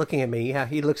 whoopee-doo. He's looking at me. Yeah,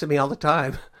 he looks at me all the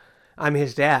time. I'm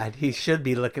his dad. He should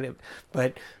be looking at me.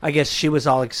 But I guess she was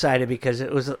all excited because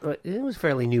it was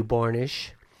fairly newbornish.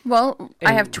 Well,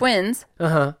 I have twins,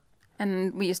 Uh-huh.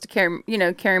 and we used to carry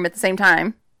them at the same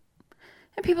time.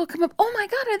 And people come up, oh my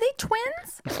God, are they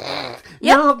twins?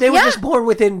 Yep, No, they were yeah. just born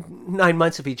within 9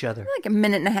 months of each other. Like a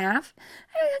minute and a half.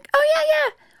 And I'm like, oh, yeah.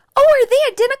 Oh, are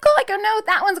they identical? I go, no,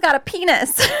 that one's got a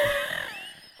penis.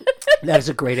 That is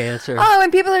a great answer. Oh,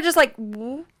 and people are just like,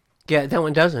 "Wh- Yeah, that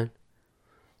one doesn't.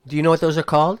 Do you know what those are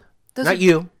called? Those Not are-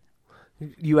 you.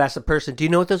 You asked the person. Do you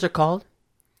know what those are called?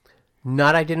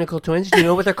 Not identical twins. Do you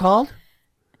know what they're called?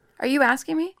 are you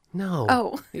asking me? No.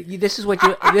 Oh. This is what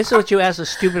you ask a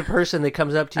stupid person that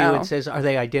comes up to you Oh. and says, "Are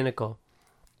they identical?"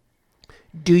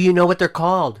 Do you know what they're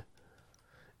called?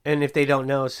 And if they don't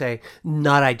know, say,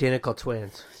 "Not identical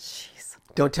twins." Jeez.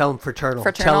 Don't tell them fraternal.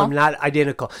 Fraternal? Tell them not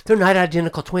identical. They're not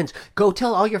identical twins. Go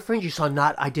tell all your friends you saw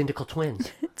not identical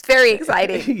twins. It's very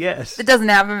exciting. Yes. It doesn't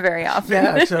happen very often.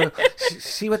 Yeah. So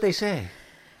see what they say.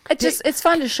 It's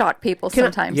fun to shock people Can I-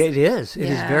 sometimes. yeah, it is. It is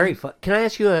Yeah. very fun. Can I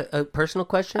ask you a personal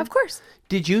question? Of course.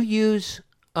 Did you use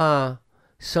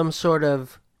some sort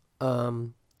of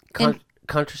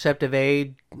contraceptive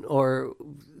aid or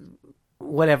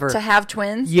whatever? To have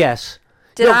twins? Yes.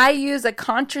 Did No, I use a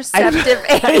contraceptive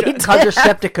aid?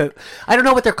 Contraceptive. I don't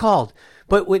know what they're called,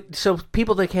 but so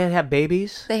people that can't have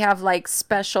babies. They have like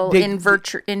special They- in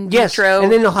vitro. Yes,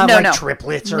 and then they'll have like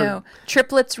triplets or No,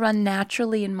 triplets run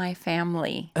naturally in my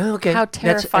family. Okay, How that's-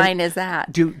 terrifying is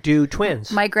that? do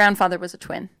twins My grandfather was a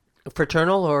twin.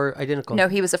 fraternal or identical? No,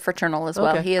 he was a fraternal as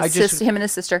well. Okay. He I has just- him and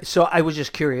his sister. So I was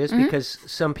just curious Mm-hmm. because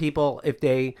some people, if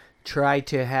they try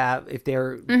to have, if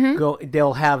they're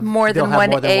they'll have Mm-hmm. More they'll than have one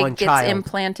more than egg one gets child.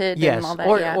 implanted Yes, and all that.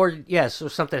 or yeah. or yes, or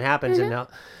something happens and now.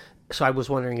 So I was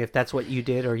wondering if that's what you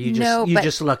did, or you just No, you but-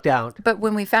 just lucked out. But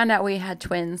when we found out we had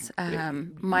twins,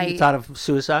 You thought of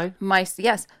suicide?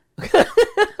 yes,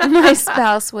 my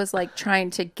spouse was like trying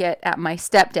to get at my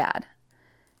stepdad.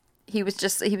 He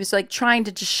was like trying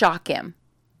to just shock him.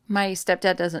 My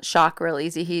stepdad doesn't shock real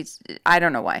easy. I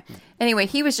don't know why. Anyway,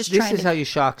 he was just This trying is to. how you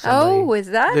shock somebody. Oh, is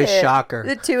that the it? shocker?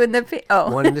 The two and the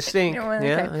One in the stink. One-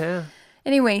 Yeah, okay. yeah.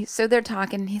 Anyway, so they're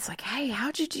talking. And he's like, "Hey,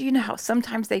 how'd you do? You know how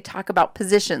sometimes they talk about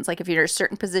positions. Like if you're in a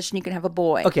certain position, you can have a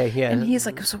boy." Okay, yeah. And he's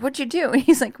like, "So what'd you do?" And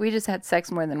he's like, "We just had sex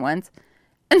more than once."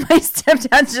 And my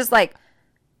stepdad's just like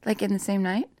in the same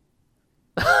night.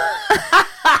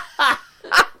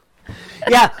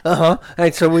 Yeah,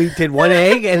 And so we did one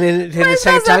egg, and then at the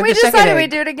same time, we the second decided egg. we'd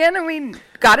do it again, and we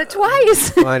got it twice.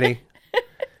 Funny.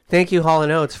 Thank you, Hall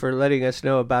 & Oates, for letting us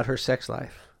know about her sex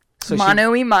life. So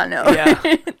Mano y mano.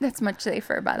 Yeah. That's much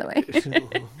safer, by the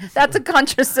way. That's a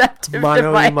contraceptive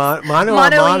Mano y device. mano a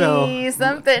Mano mano. y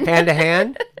something. hand to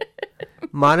hand.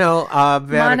 Mano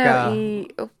verga. Mano y...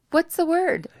 What's the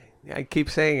word? I keep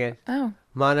saying it. Oh.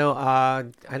 Mano. I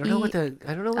don't know what E-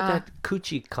 that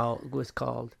coochie was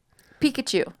called.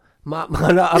 Pikachu. Mano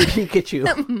a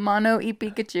Pikachu. Mono y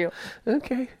Pikachu.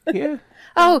 Okay. Yeah.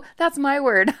 Oh, that's my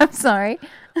word. I'm sorry.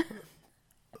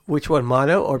 Which one,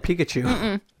 Mono or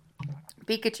Pikachu?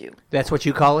 Pikachu. That's what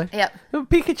you call it? Yep. Oh,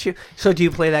 Pikachu. So do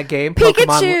you play that game?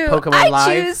 Pikachu. Pokemon I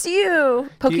Live? choose you.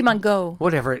 Pokemon Go.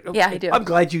 Whatever. Yeah, I do. I'm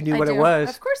glad you knew I what do. it was.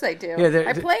 Of course I do. Yeah,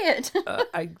 I play it.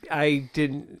 I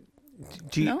didn't.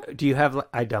 Do you, No? do you have?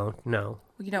 I don't. No.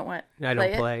 You don't want I don't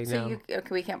it? play, So no. okay,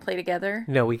 we can't play together?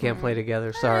 No, we can't play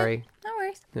together. Sorry. No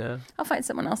worries. Yeah. I'll find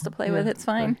someone else to play with. It's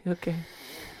fine. Okay.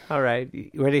 All right. You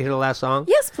ready to hear the last song?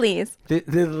 Yes, please.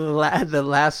 The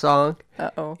last song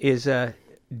Uh-oh. is "Did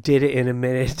It in a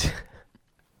Minute."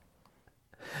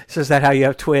 So is that how you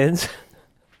have twins?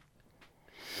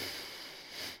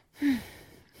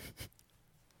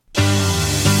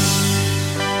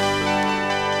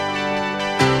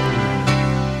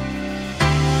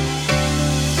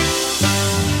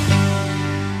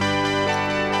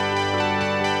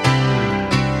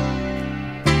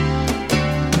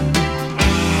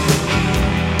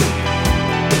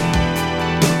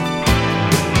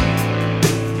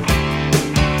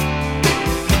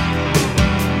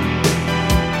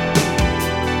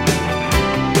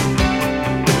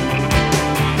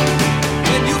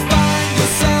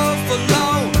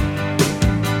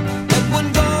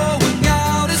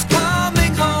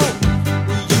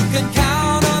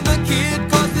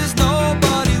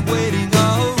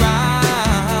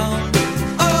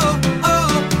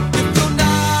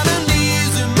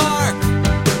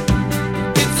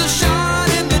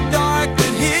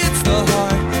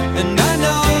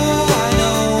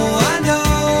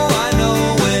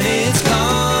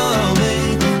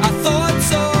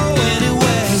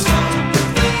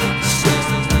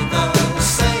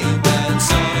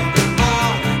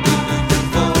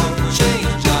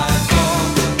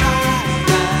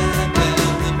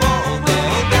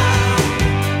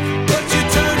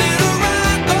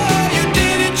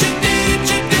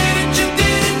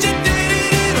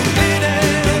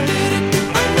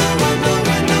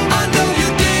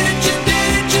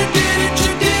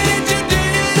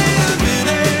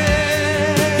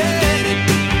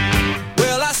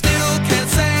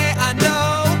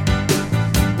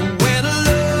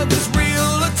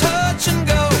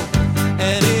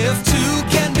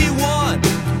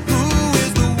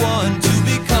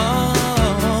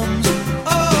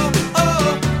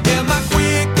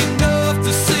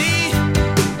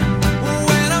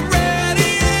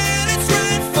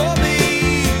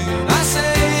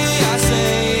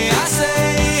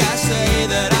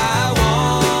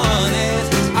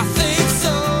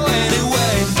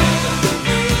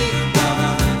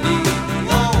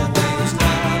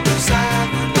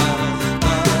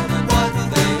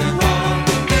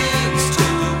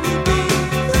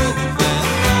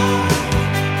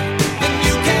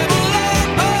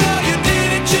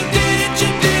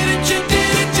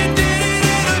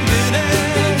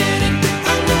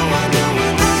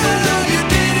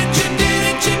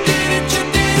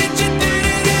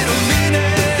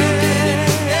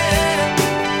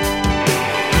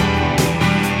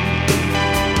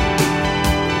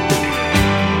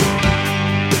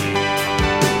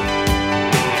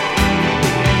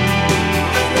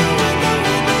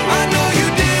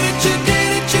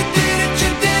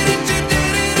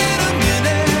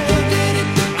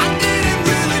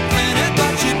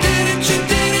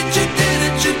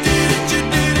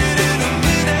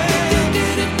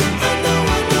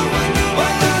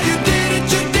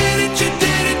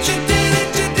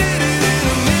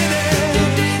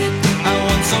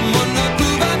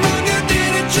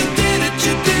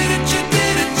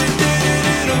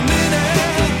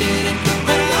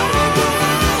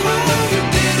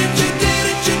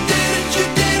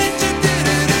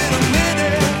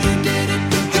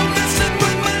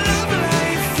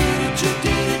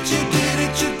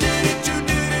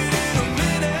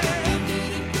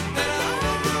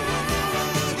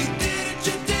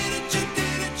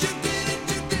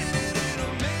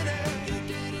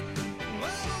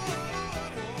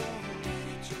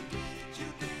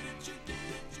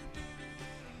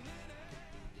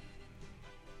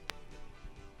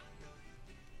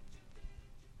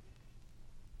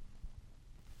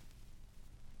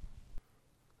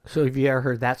 So have you ever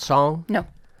heard that song? No.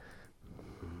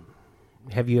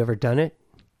 Have you ever done it?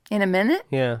 In a minute?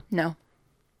 Yeah. No.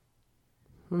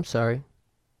 I'm sorry.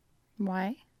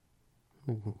 Why?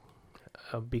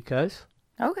 Because?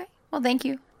 Okay. Well, thank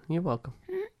you. You're welcome.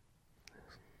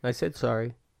 I said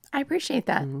sorry. I appreciate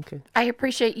that. Okay. I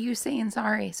appreciate you saying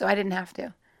sorry, so I didn't have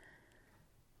to.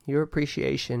 Your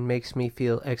appreciation makes me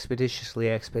feel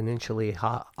exponentially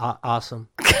awesome.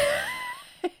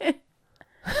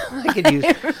 I could use.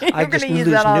 I just gonna use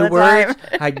lose that all new the words.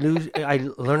 time. I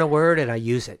learn a word and I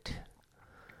use it.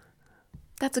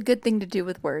 That's a good thing to do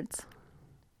with words.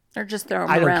 Or just throw them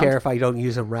I don't around. care if I don't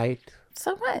use them right.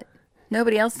 So what?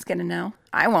 Nobody else is going to know.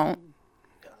 I won't.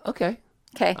 Okay.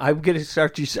 Okay. I'm gonna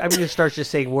start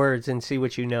just saying words and see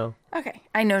what you know. Okay.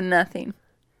 I know nothing.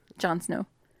 Jon Snow.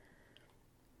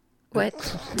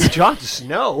 What? Jon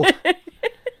Snow.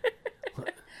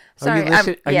 Sorry.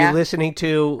 Are you listening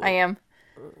to? I am.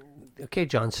 Okay,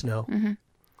 Jon Snow.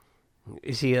 Mm-hmm.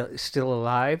 Is he still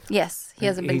alive? Yes. He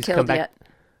hasn't been He's come killed back- yet.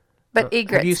 But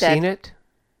Ygritte's Have you dead. seen it?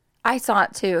 I saw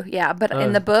it too. Yeah. But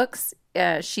in the books,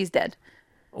 she's dead.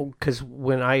 Because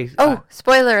when I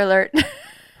Spoiler alert.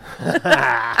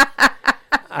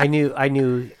 I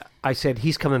knew. I said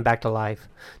he's coming back to life.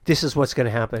 This is what's going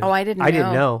to happen. Oh, I didn't I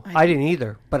didn't know. know. I didn't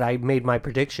either. But I made my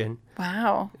prediction.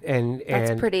 Wow. And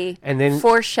That's pretty And then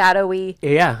foreshadowy.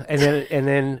 yeah, and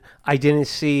then I didn't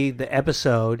see the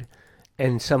episode.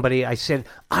 And I said,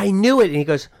 I knew it. And he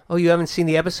goes, oh, you haven't seen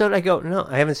the episode? I go, no,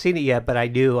 I haven't seen it yet, but I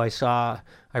do. I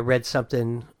read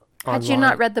something Had you online.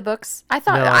 not read the books? I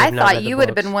thought No, I have not read the you would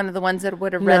have books. been one of the ones that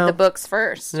would have read No. the books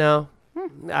first. No.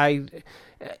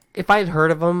 If I had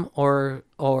heard of them or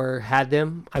had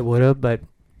them, I would have, but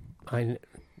I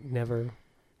never,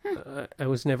 I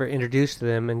was never introduced to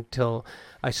them until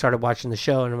I started watching the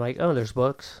show, and I'm like, oh, there's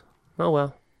books. Oh,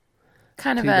 well.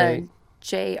 Kind of Too a late.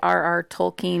 J.R.R.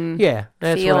 Tolkien. Yeah,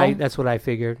 Feel. that's what I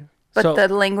figured. But So, the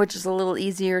language is a little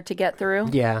easier to get through.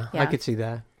 yeah, I Yeah. could see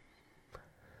that.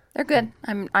 They're good.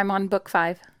 I'm on book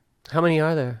 5. How many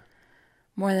are there?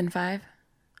 More than 5,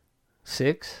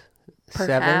 6?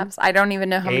 perhaps. I don't even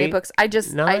know how many 8, books. I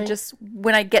just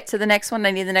when I get to the next one,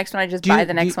 I need the next one. I just buy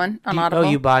the next one on Audible. Oh,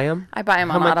 you buy them? I buy them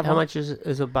How on much? Audible. How much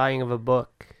is a buying of a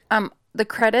book? The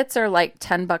credits are like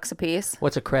 $10 a piece.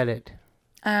 What's a credit?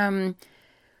 Um,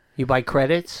 You buy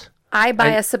credits? I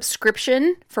buy a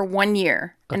subscription for 1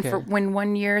 year. And Okay. for when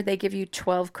 1 year, they give you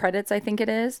 12 credits, I think it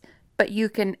is. But you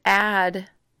can add,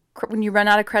 when you run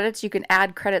out of credits, you can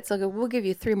add credits. They'll go, we'll give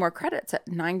you 3 more credits at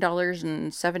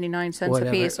 $9.79 a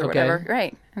Whatever, piece or okay. whatever.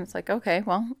 Right. And it's like, okay,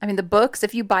 well, I mean, the books,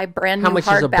 if you buy brand new How much is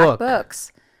a hardback book?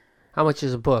 books, How much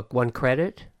is a book? 1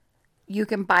 credit? you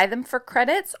can buy them for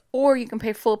credits or you can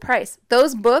pay full price.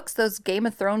 Those books, those Game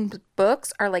of Thrones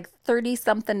books, are like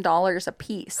 $30-something a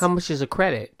piece. How much is a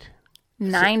credit?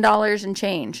 $9 and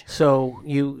change. So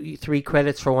you 3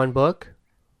 credits for 1 book?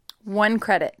 1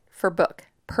 credit per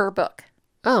book.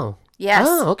 Oh. Yes.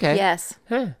 Oh, okay. Yes.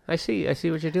 Huh, I see what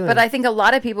you're doing. But I think a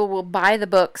lot of people will buy the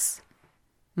books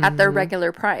at Mm-hmm. their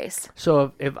regular price.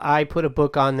 So if I put a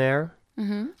book on there,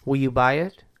 Mm-hmm. will you buy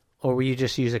it? Or will you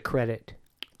just use a credit?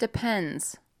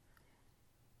 Depends.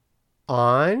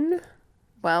 On?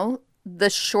 Well, the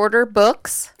shorter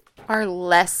books are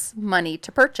less money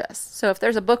to purchase. So if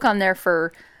there's a book on there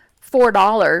for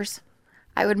 $4,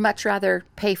 I would much rather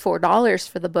pay $4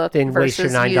 for the book Then waste your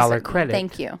versus $9 use it. credit.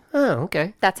 Thank you. Oh,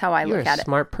 okay. That's how I You're look a at it.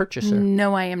 smart purchaser.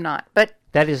 No, I am not. But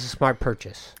That is a smart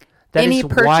purchase. That Any is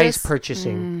wise purchase-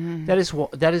 purchasing.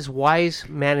 That is wise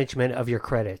management of your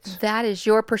credits. that is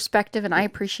your perspective, and I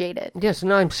appreciate it. Yes,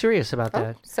 no, I'm serious about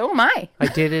that. So am I. I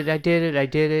did it.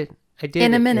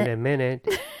 In a minute. In a minute.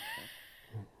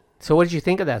 So what did you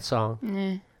think of that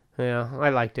song? Yeah, I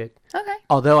liked it. Okay.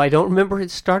 Although I don't remember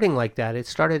it starting like that. It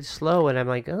started slow, and I'm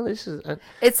like, oh, this is...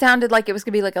 It sounded like it was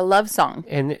going to be like a love song.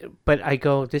 But I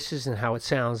go, this isn't how it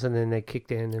sounds, and then they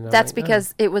kicked in. And I'm That's like, oh,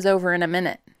 because it was over in a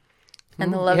minute.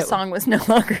 And the love yeah. song was no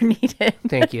longer needed.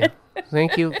 Thank you.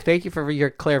 Thank you for your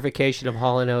clarification of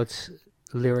Hall & Oates'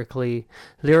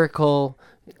 lyrical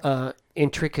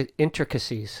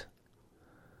intricacies.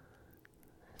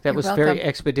 That You're was welcome. very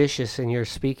expeditious, and you're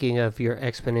speaking of your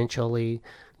exponentially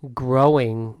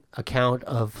growing account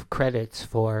of credits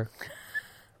for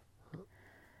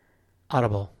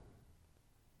Audible.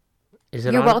 Is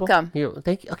it You're Audible? welcome.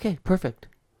 Thank you. Okay, perfect.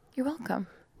 You're welcome.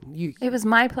 You, It was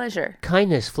my pleasure.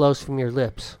 kindness flows from your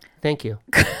lips. Thank you.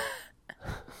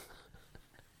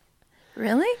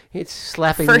 Really? It's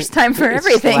slapping First me. time for it's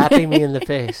everything. slapping me in the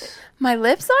face. My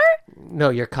lips are? No,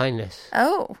 your kindness.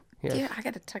 Oh. Yes. Dude, I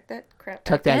got to tuck that crap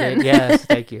Tuck back that in. Yes,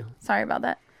 thank you. Sorry about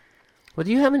that. Well,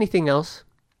 do you have anything else?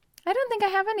 I don't think I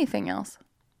have anything else.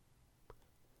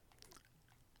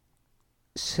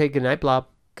 Say goodnight, Blob.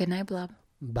 Good night, Blob.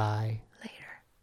 Bye.